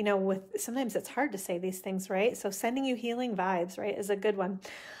say, you know, sometimes it's hard to say these things, right? So Sending You Healing Vibes, right, is a good one.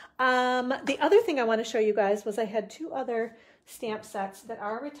 The other thing I want to show you guys was I had 2 other stamp sets that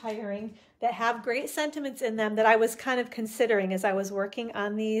are retiring that have great sentiments in them that I was kind of considering as I was working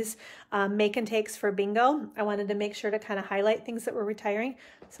on these make and takes for Bingo. I wanted to make sure to kind of highlight things that were retiring.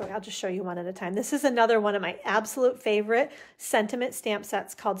 So I'll just show you one at a time. This is another one of my absolute favorite sentiment stamp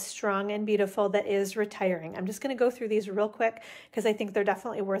sets called Strong and Beautiful that is retiring. I'm just going to go through these real quick because I think they're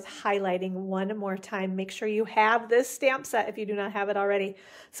definitely worth highlighting one more time. Make sure you have this stamp set if you do not have it already.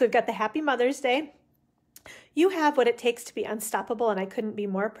 So we've got the Happy Mother's Day. You have what it takes to be unstoppable, and I couldn't be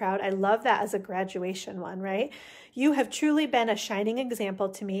more proud. I love that as a graduation one, right? You have truly been a shining example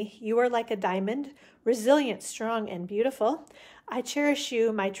to me. You are like a diamond, resilient, strong, and beautiful. I cherish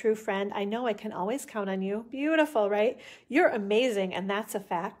you, my true friend. I know I can always count on you. Beautiful, right? You're amazing, and that's a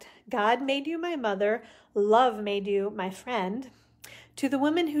fact. God made you my mother. Love made you my friend. To the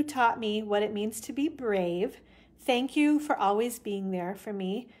woman who taught me what it means to be brave, thank you for always being there for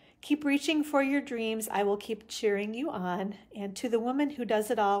me. Keep reaching for your dreams. I will keep cheering you on. And to the woman who does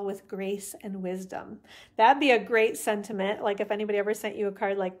it all with grace and wisdom. That'd be a great sentiment. Like if anybody ever sent you a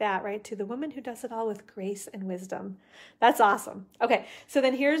card like that, right? To the woman who does it all with grace and wisdom. That's awesome. Okay, so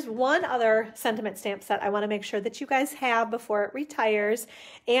then here's one other sentiment stamp set I want to make sure that you guys have before it retires.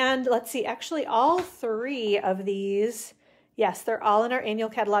 And let's see, actually all 3 of these, yes, they're all in our annual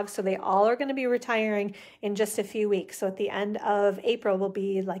catalog, so they all are going to be retiring in just a few weeks. So at the end of April will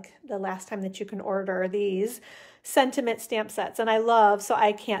be like the last time that you can order these sentiment stamp sets. And I love, so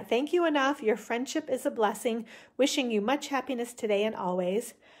I can't thank you enough. Your friendship is a blessing. Wishing you much happiness today and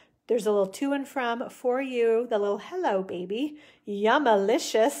always. There's a little to and from for you, the little hello baby,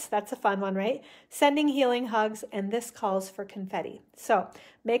 yummalicious, that's a fun one, right? Sending healing hugs, and this calls for confetti. So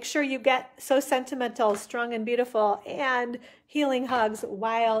make sure you get so sentimental, strong and beautiful, and healing hugs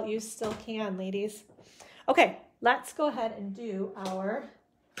while you still can, ladies. Okay, let's go ahead and do our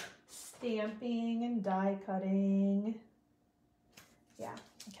stamping and die cutting. Yeah,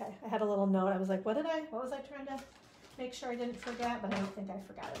 okay, I had a little note. I was like, what was I trying to make sure I didn't forget, but I don't think I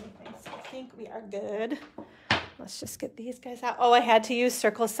forgot anything. So I think we are good. Let's just get these guys out. Oh, I had to use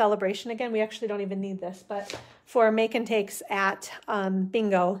Circle Celebration again. We actually don't even need this, but for make and takes at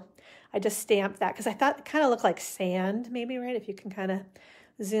bingo, I just stamped that because I thought it kind of looked like sand maybe, right? If you can kind of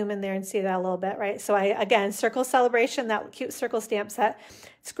zoom in there and see that a little bit, right? So again, Circle Celebration, that cute circle stamp set.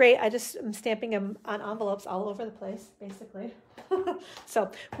 It's great. I'm stamping them on envelopes all over the place, basically.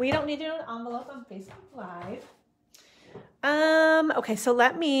 So we don't need to do an envelope on Facebook Live. Okay, so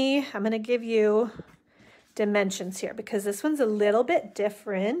I'm going to give you dimensions here because this one's a little bit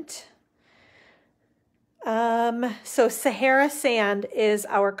different. So Sahara sand is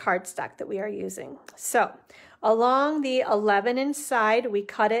our cardstock that we are using. So along the 11-inch side, we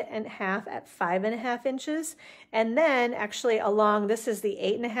cut it in half at 5.5 inches. And then actually along, this is the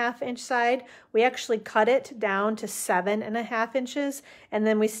 8.5-inch side, we actually cut it down to 7.5 inches. And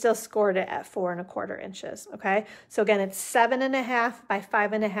then we still scored it at 4.25 inches. Okay. So again, it's 7.5 by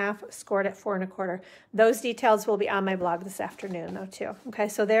 5.5, scored at 4.25. Those details will be on my blog this afternoon though too. Okay.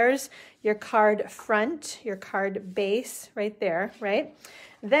 So there's your card front, your card base right there, right?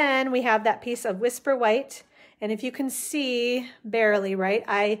 Then we have that piece of Whisper White. And if you can see barely, right,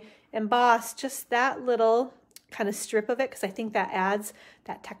 I embossed just that little kind of strip of it because I think that adds,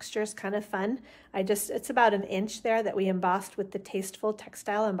 that texture is kind of fun. It's about 1 inch there that we embossed with the Tasteful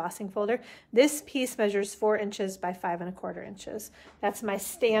Textile embossing folder. This piece measures 4 inches by 5.25 inches. That's my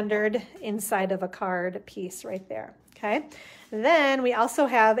standard inside of a card piece right there. Okay. Then we also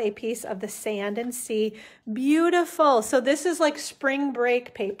have a piece of the Sand and Sea. Beautiful. So this is like spring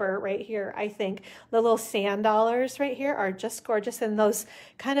break paper right here, I think. The little sand dollars right here are just gorgeous. And those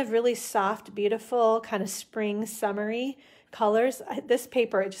kind of really soft, beautiful, kind of spring, summery colors. This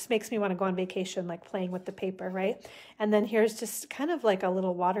paper, it just makes me want to go on vacation, like playing with the paper, right? And then here's just kind of like a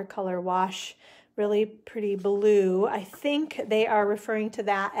little watercolor wash, really pretty blue. I think they are referring to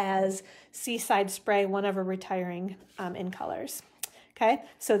that as Seaside Spray, one of our retiring in colors. Okay,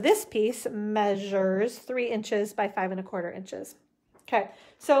 so this piece measures 3 inches by 5.25 inches. Okay,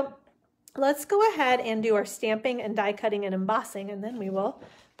 so let's go ahead and do our stamping and die cutting and embossing, and then we will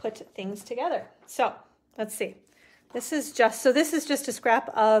put things together. So let's see. This is just a scrap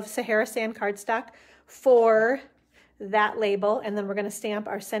of Sahara Sand cardstock for that label, and then we're going to stamp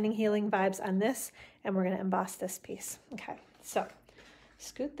our Sending Healing Vibes on this, and we're going to emboss this piece. Okay, so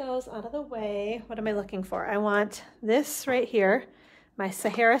scoot those out of the way. What am I looking for? I want this right here, my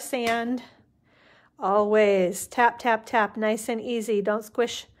Sahara Sand. Always tap, tap, tap, nice and easy. Don't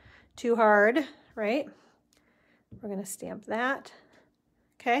squish too hard, right? We're going to stamp that.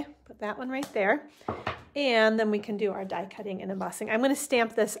 Okay, put that one right there. And then we can do our die cutting and embossing. I'm going to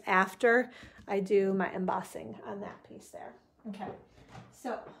stamp this after I do my embossing on that piece there. Okay,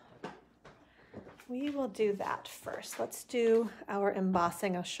 so we will do that first. Let's do our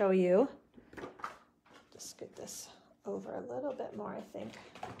embossing. I'll show you. Just get this over a little bit more, I think,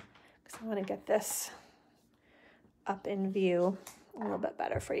 because I want to get this up in view a little bit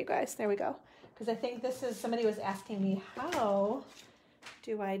better for you guys. There we go. Because I think this is, somebody was asking me, how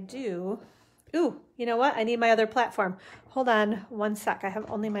do I do... Ooh, you know what? I need my other platform. Hold on one sec. I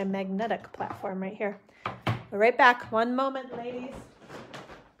have only my magnetic platform right here. We're right back. One moment, ladies.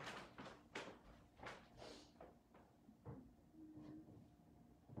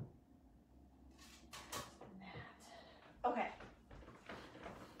 Okay.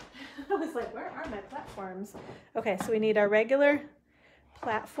 I was like, where are my platforms? Okay, so we need our regular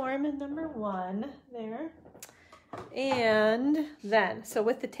platform number 1 there. And then, so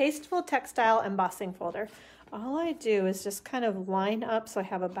with the Tasteful Textile embossing folder, all I do is just kind of line up so I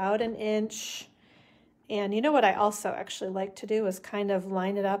have about 1 inch. And you know what I also actually like to do is kind of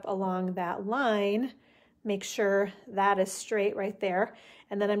line it up along that line, make sure that is straight right there.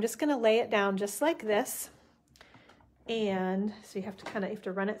 And then I'm just going to lay it down just like this. And so you have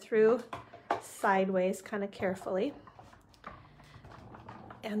to run it through sideways kind of carefully.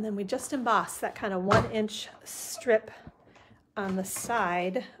 And then we just emboss that kind of 1 inch strip on the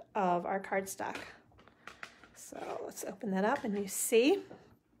side of our cardstock. So let's open that up and you see,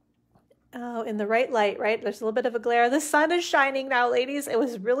 oh, in the right light, right? There's a little bit of a glare. The sun is shining now, ladies. It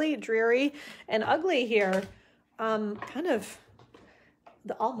was really dreary and ugly here. Kind of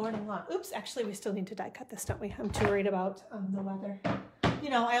all morning long. Oops, actually we still need to die cut this, don't we? I'm too worried about the weather. You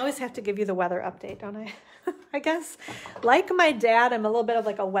know, I always have to give you the weather update, don't I? I guess. Like my dad, I'm a little bit of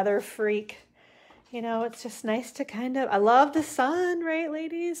like a weather freak. You know, it's just nice to kind of, I love the sun, right,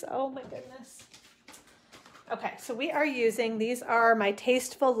 ladies? Oh my goodness. Okay, so we are using, these are my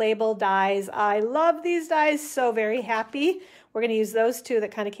Tasteful Label dies. I love these dies, so very happy. We're going to use those two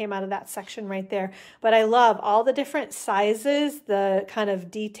that kind of came out of that section right there. But I love all the different sizes, the kind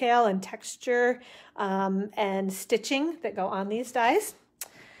of detail and texture and stitching that go on these dies.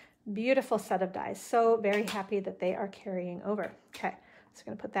 Beautiful set of dies. So very happy that they are carrying over. Okay, so I'm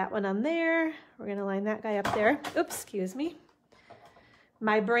going to put that one on there. We're going to line that guy up there. Oops, excuse me.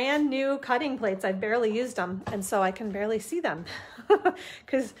 My brand new cutting plates, I've barely used them, and so I can barely see them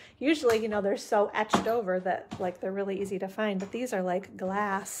because usually, you know, they're so etched over that like they're really easy to find, but these are like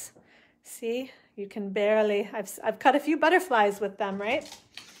glass. See, you can barely, I've cut a few butterflies with them, right?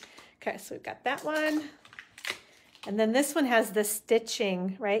 Okay, so we've got that one. And then this one has the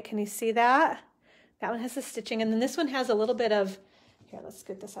stitching, right? Can you see that? That one has the stitching, and then this one has a little bit of, here, let's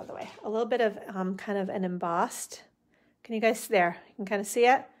get this out of the way, a little bit of kind of an embossed. Can you guys, there, you can kind of see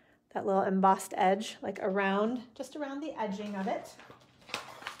it? That little embossed edge, like around, just around the edging of it.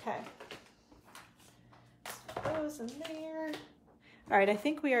 Okay. Put those in there. All right, I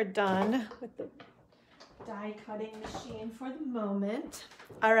think we are done with the die cutting machine for the moment.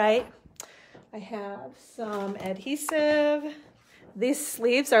 All right, I have some adhesive. These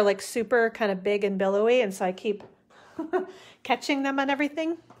sleeves are like super kind of big and billowy, and so I keep catching them on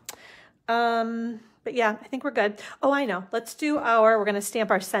everything. But yeah, I think we're good. Oh, I know. Let's do we're going to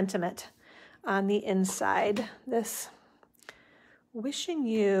stamp our sentiment on the inside. This, wishing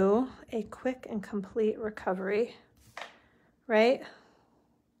you a quick and complete recovery, right?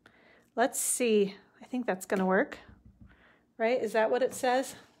 Let's see. I think that's going to work, right? Is that what it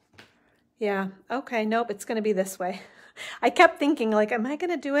says? Yeah. Okay. Nope. It's going to be this way. I kept thinking like, am I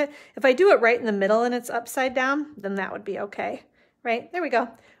going to do it? If I do it right in the middle and it's upside down, then that would be okay. Right? There we go.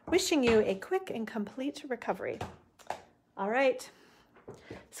 Wishing you a quick and complete recovery. All right.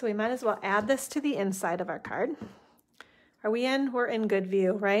 So we might as well add this to the inside of our card. Are we in? We're in good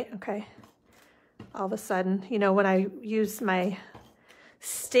view, right? Okay. All of a sudden, you know, when I use my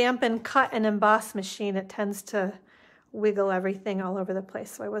stamp and cut and emboss machine, it tends to wiggle everything all over the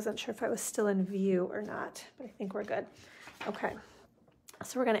place. So I wasn't sure if I was still in view or not, but I think we're good. Okay.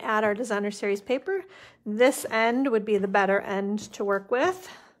 So we're going to add our designer series paper. This end would be the better end to work with,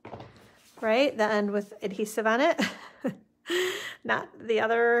 right? The end with adhesive on it, not the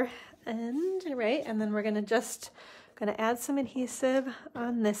other end, right? And then we're going to add some adhesive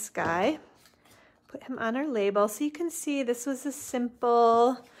on this guy, put him on our label. So you can see this was a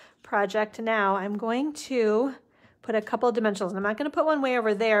simple project. Now I'm going to put a couple of dimensionals, and I'm not going to put one way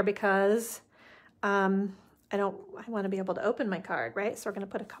over there because I want to be able to open my card, right? So we're going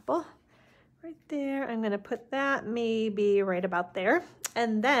to put a couple right there. I'm going to put that maybe right about there.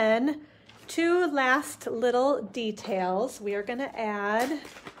 And then two last little details. We are going to add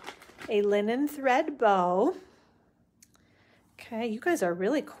a linen thread bow. Okay, you guys are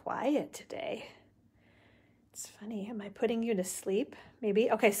really quiet today. It's funny. Am I putting you to sleep?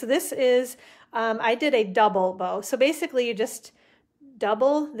 Maybe. Okay, so this is, I did a double bow. So basically you just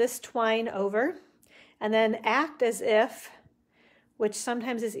double this twine over, and then act as if, which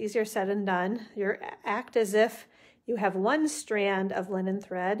sometimes is easier said than done, you act as if you have one strand of linen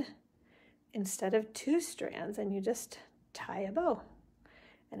thread instead of two strands, and you just tie a bow.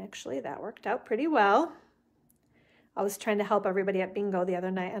 And actually that worked out pretty well. I was trying to help everybody at bingo the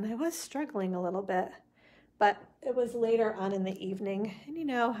other night, and I was struggling a little bit, but it was later on in the evening, and you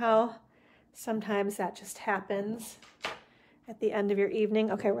know how sometimes that just happens at the end of your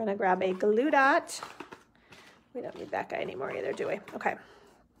evening. Okay, we're gonna grab a glue dot. We don't need that guy anymore either, do we? Okay.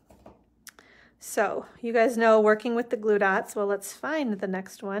 So you guys know working with the glue dots. Well, let's find the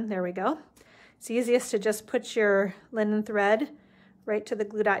next one. There we go. It's easiest to just put your linen thread right to the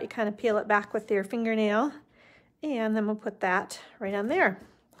glue dot. You kind of peel it back with your fingernail, and then we'll put that right on there.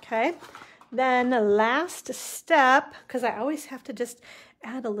 Okay. Then the last step, because I always have to just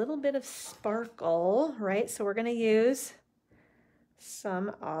add a little bit of sparkle, right? So we're going to use some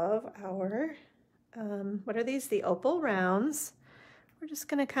of our what are these? The opal rounds. We're just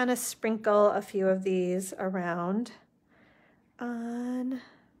going to kind of sprinkle a few of these around on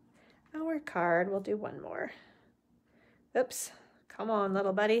our card. We'll do one more. Oops. Come on,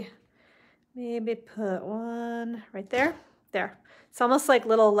 little buddy. Maybe put one right there. There. It's almost like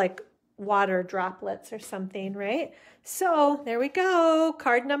little like water droplets or something, right? So there we go.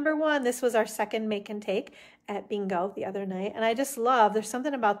 Card number 1. This was our second make and take at bingo the other night. And I just love, there's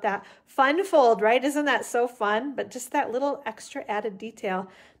something about that fun fold, right? Isn't that so fun? But just that little extra added detail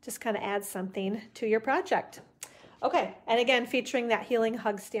just kind of adds something to your project. Okay, and again, featuring that Healing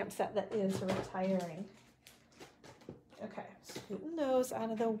Hug stamp set that is retiring. Okay, scooping those out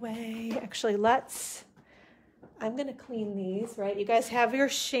of the way. Actually, I'm gonna clean these, right? You guys have your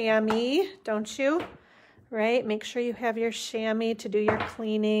chamois, don't you? Right, make sure you have your chamois to do your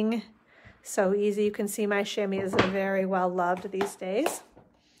cleaning. So easy. You can see my chamois is very well loved these days.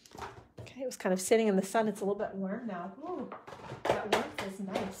 Okay, it was kind of sitting in the sun. It's a little bit warm now. Ooh, that warmth is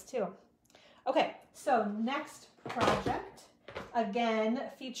nice too. Okay, so next project, again,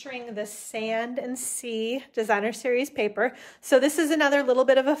 featuring the Sand and Sea Designer Series paper. So this is another little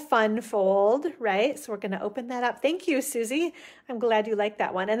bit of a fun fold, right? So we're going to open that up. Thank you, Susie. I'm glad you like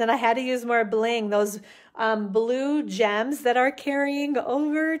that one. And then I had to use more bling, those blue gems that are carrying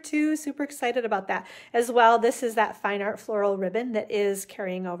over too. Super excited about that. As well, this is that fine art floral ribbon that is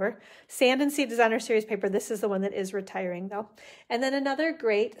carrying over. Sand and Sea Designer Series paper. This is the one that is retiring though. And then another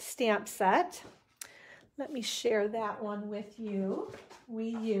great stamp set. Let me share that one with you.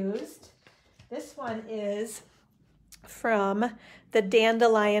 We used, this one is from the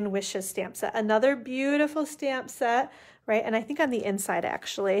Dandelion Wishes stamp set. Another beautiful stamp set, right? And I think on the inside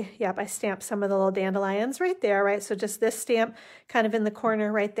actually, yep, I stamped some of the little dandelions right there, right? So just this stamp kind of in the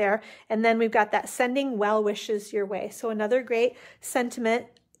corner right there. And then we've got that Sending Well Wishes Your Way. So another great sentiment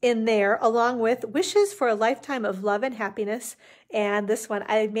in there, along with wishes for a lifetime of love and happiness. And this one,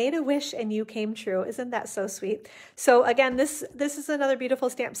 I made a wish and you came true. Isn't that so sweet? So again, this is another beautiful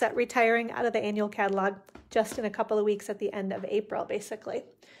stamp set retiring out of the annual catalog just in a couple of weeks at the end of April, basically.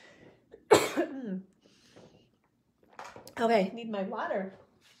 Okay, need my water.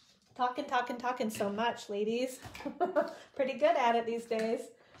 Talking so much, ladies. Pretty good at it these days.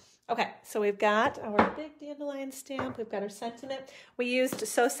 Okay, so we've got our big dandelion stamp. We've got our sentiment. We used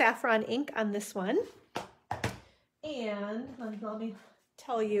So Saffron ink on this one. And let me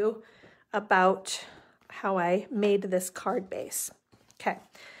tell you about how I made this card base. Okay,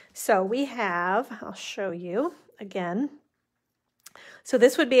 so we have, I'll show you again. So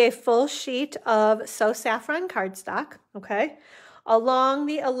this would be a full sheet of So Saffron cardstock, okay? Along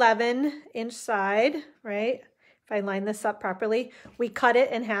the 11-inch side, right? If I line this up properly, we cut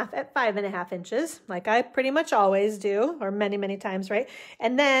it in half at 5.5 inches, like I pretty much always do, or many, many times, right?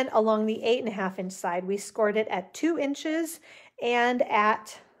 And then along the 8.5-inch side, we scored it at 2 inches and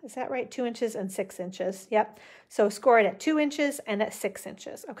at, is that right? 2 inches and 6 inches. Yep. So score it at 2 inches and at 6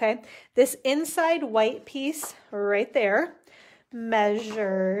 inches, okay? This inside white piece right there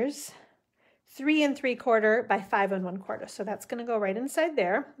measures 3 3/4 by 5 1/4. So that's going to go right inside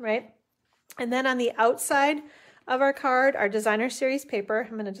there, right? And then on the outside of our card, our Designer Series paper,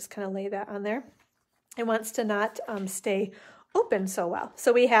 I'm going to just kind of lay that on there. It wants to not stay open so well.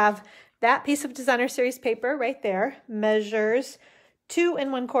 So we have that piece of Designer Series paper right there, measures 2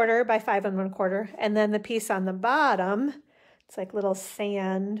 1/4 by 5 1/4. And then the piece on the bottom, it's like little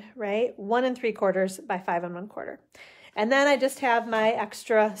sand, right? 1 3/4 by 5 1/4. And then I just have my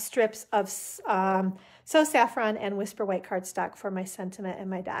extra strips of So Saffron and Whisper White cardstock for my sentiment and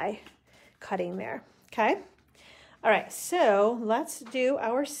my die cutting there, okay? All right, so let's do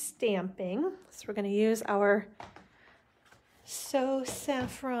our stamping. So we're going to use our So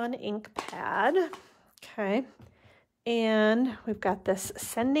Saffron ink pad, okay? And we've got this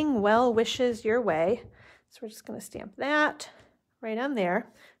Sending Well Wishes Your Way. So we're just going to stamp that right on there.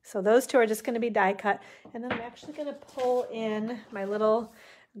 So those two are just going to be die cut. And then I'm actually going to pull in my little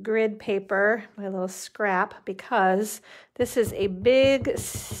grid paper, my little scrap, because this is a big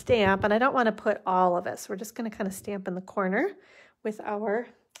stamp and I don't want to put all of it. So we're just going to kind of stamp in the corner with our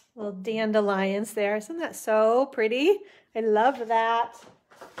little dandelions there. Isn't that so pretty? I love that.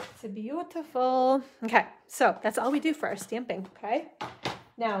 It's beautiful. Okay, so that's all we do for our stamping, okay?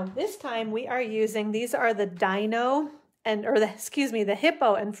 Now this time we are using, these are the Dino the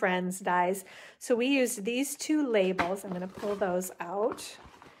Hippo and Friends dies. So we used these two labels. I'm going to pull those out.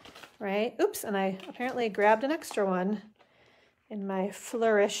 Right? Oops, and I apparently grabbed an extra one in my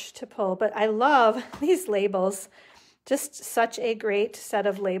flourish to pull. But I love these labels. Just such a great set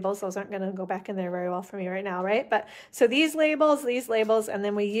of labels. Those aren't going to go back in there very well for me right now, right? But so these labels, and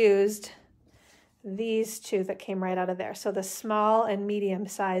then we used these two that came right out of there. So the small and medium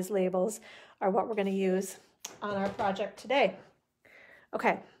size labels are what we're going to use on our project today.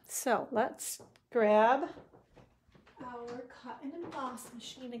 Okay, so let's grab our cut and emboss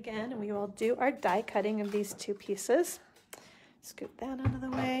machine again, and we will do our die cutting of these two pieces. Scoop that out of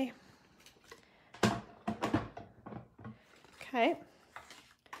the way. Okay.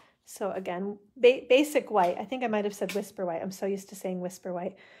 So again, basic white. I think I might have said whisper white. I'm so used to saying whisper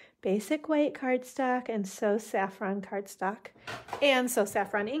white. Basic white cardstock and So Saffron cardstock and So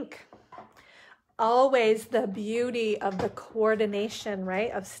Saffron ink. Always the beauty of the coordination,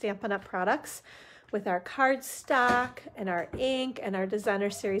 right, of Stampin' Up! Products with our cardstock and our ink and our designer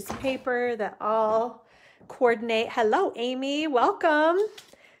series paper that all coordinate. Hello, Amy. Welcome.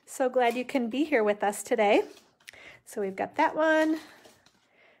 So glad you can be here with us today. So we've got that one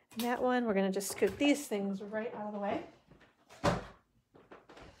and that one. We're going to just scoot these things right out of the way.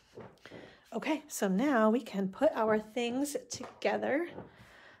 Okay, so now we can put our things together.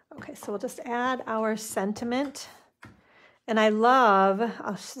 Okay, so we'll just add our sentiment. And I love,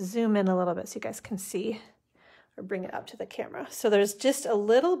 I'll zoom in a little bit so you guys can see, or bring it up to the camera. So there's just a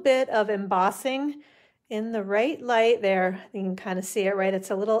little bit of embossing in the right light there. You can kind of see it, right?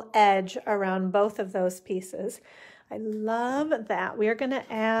 It's a little edge around both of those pieces. I love that. We are going to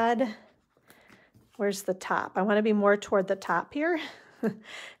add, where's the top? I want to be more toward the top here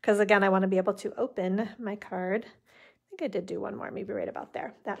because again, I want to be able to open my card. I think I did do one more, maybe right about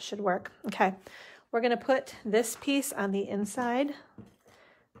there. That should work. Okay. We're going to put this piece on the inside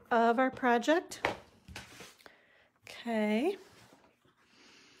of our project. Okay.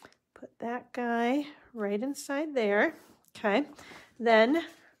 Put that guy right inside there. Okay. Then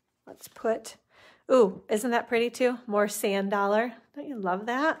let's put, ooh, isn't that pretty too? More sand dollar. Don't you love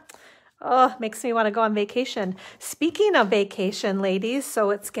that? Oh, makes me want to go on vacation. Speaking of vacation, ladies, so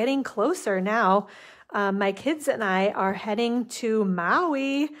it's getting closer now. My kids and I are heading to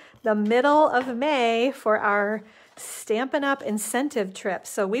Maui the middle of May for our Stampin' Up! Incentive trip.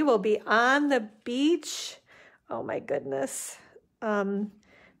 So we will be on the beach. Oh my goodness.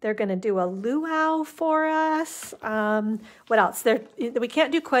 They're going to do a luau for us. What else? We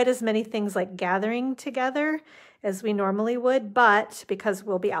can't do quite as many things like gathering together as we normally would, but because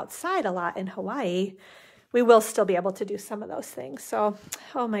we'll be outside a lot in Hawaii, we will still be able to do some of those things. So,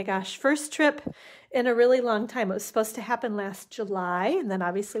 oh my gosh, first trip in a really long time. It was supposed to happen last July, and then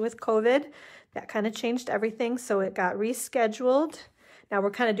obviously with COVID, that kind of changed everything, so it got rescheduled. Now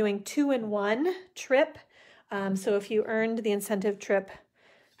we're kind of doing 2-in-1 trip. So if you earned the incentive trip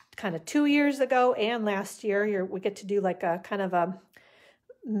kind of 2 years ago and last year, we get to do like a kind of a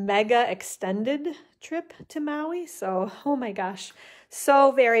mega extended trip to Maui. So, oh my gosh,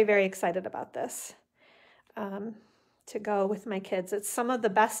 so very, very excited about this. To go with my kids. It's some of the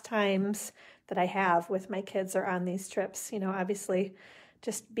best times that I have with my kids are on these trips. You know, obviously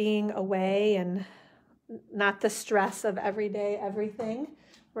just being away and not the stress of everyday everything,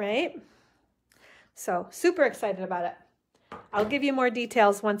 right? So super excited about it. I'll give you more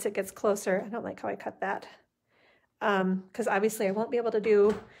details once it gets closer. I don't like how I cut that. Because obviously I won't be able to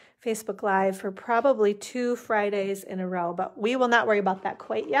do Facebook Live for probably 2 Fridays in a row, but we will not worry about that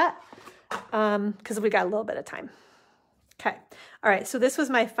quite yet because we got a little bit of time. Okay. All right. So this was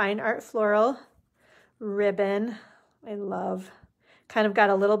my fine art floral ribbon. I love, kind of got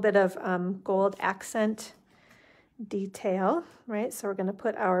a little bit of gold accent detail, right? So we're going to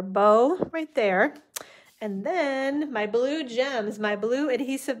put our bow right there. And then my blue gems, my blue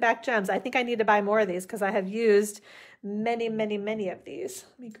adhesive-backed gems. I think I need to buy more of these because I have used many, many, many of these.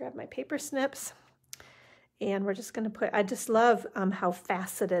 Let me grab my paper snips. And we're just going to put, I just love how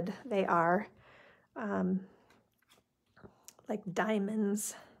faceted they are. Like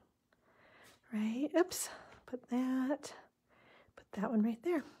diamonds, right? Oops, put that one right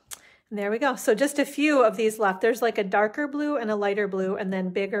there. And there we go. So just a few of these left. There's like a darker blue and a lighter blue and then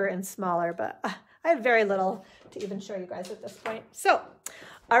bigger and smaller, but I have very little to even show you guys at this point. So,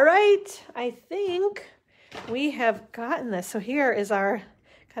 all right, I think we have gotten this. So here is our,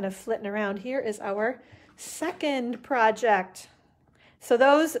 kind of flitting around, here is our second project. So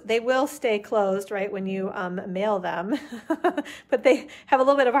those, they will stay closed, right, when you mail them, but they have a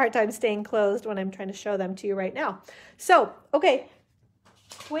little bit of a hard time staying closed when I'm trying to show them to you right now. So, okay,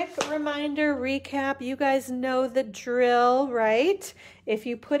 quick reminder, recap, you guys know the drill, right? If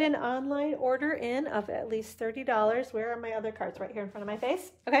you put an online order in of at least $30, where are my other cards? Right here in front of my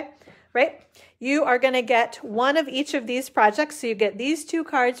face, okay, right? You are gonna get one of each of these projects. So you get these 2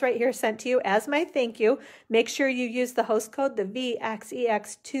 cards right here sent to you as my thank you. Make sure you use the host code, the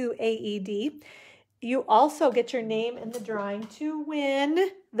VXEX2AED. You also get your name in the drawing to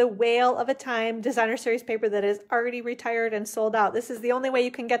win the Whale of a Time designer series paper that is already retired and sold out. This is the only way you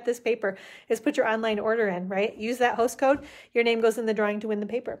can get this paper is put your online order in, right? Use that host code. Your name goes in the drawing to win the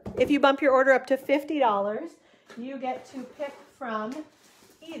paper. If you bump your order up to $50, you get to pick from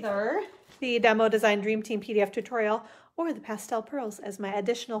either the Demo Design Dream Team PDF tutorial or the Pastel Pearls as my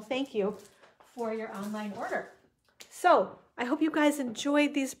additional thank you for your online order. So I hope you guys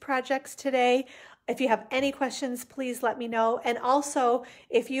enjoyed these projects today. If you have any questions, please let me know. And also,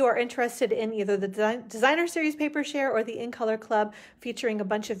 if you are interested in either the Designer Series Paper Share or the In Color Club featuring a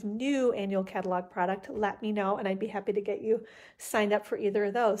bunch of new annual catalog product, let me know and I'd be happy to get you signed up for either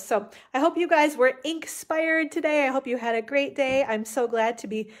of those. So I hope you guys were ink-spired today. I hope you had a great day. I'm so glad to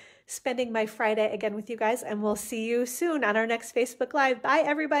be spending my Friday again with you guys, and we'll see you soon on our next Facebook Live. Bye,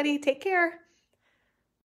 everybody. Take care.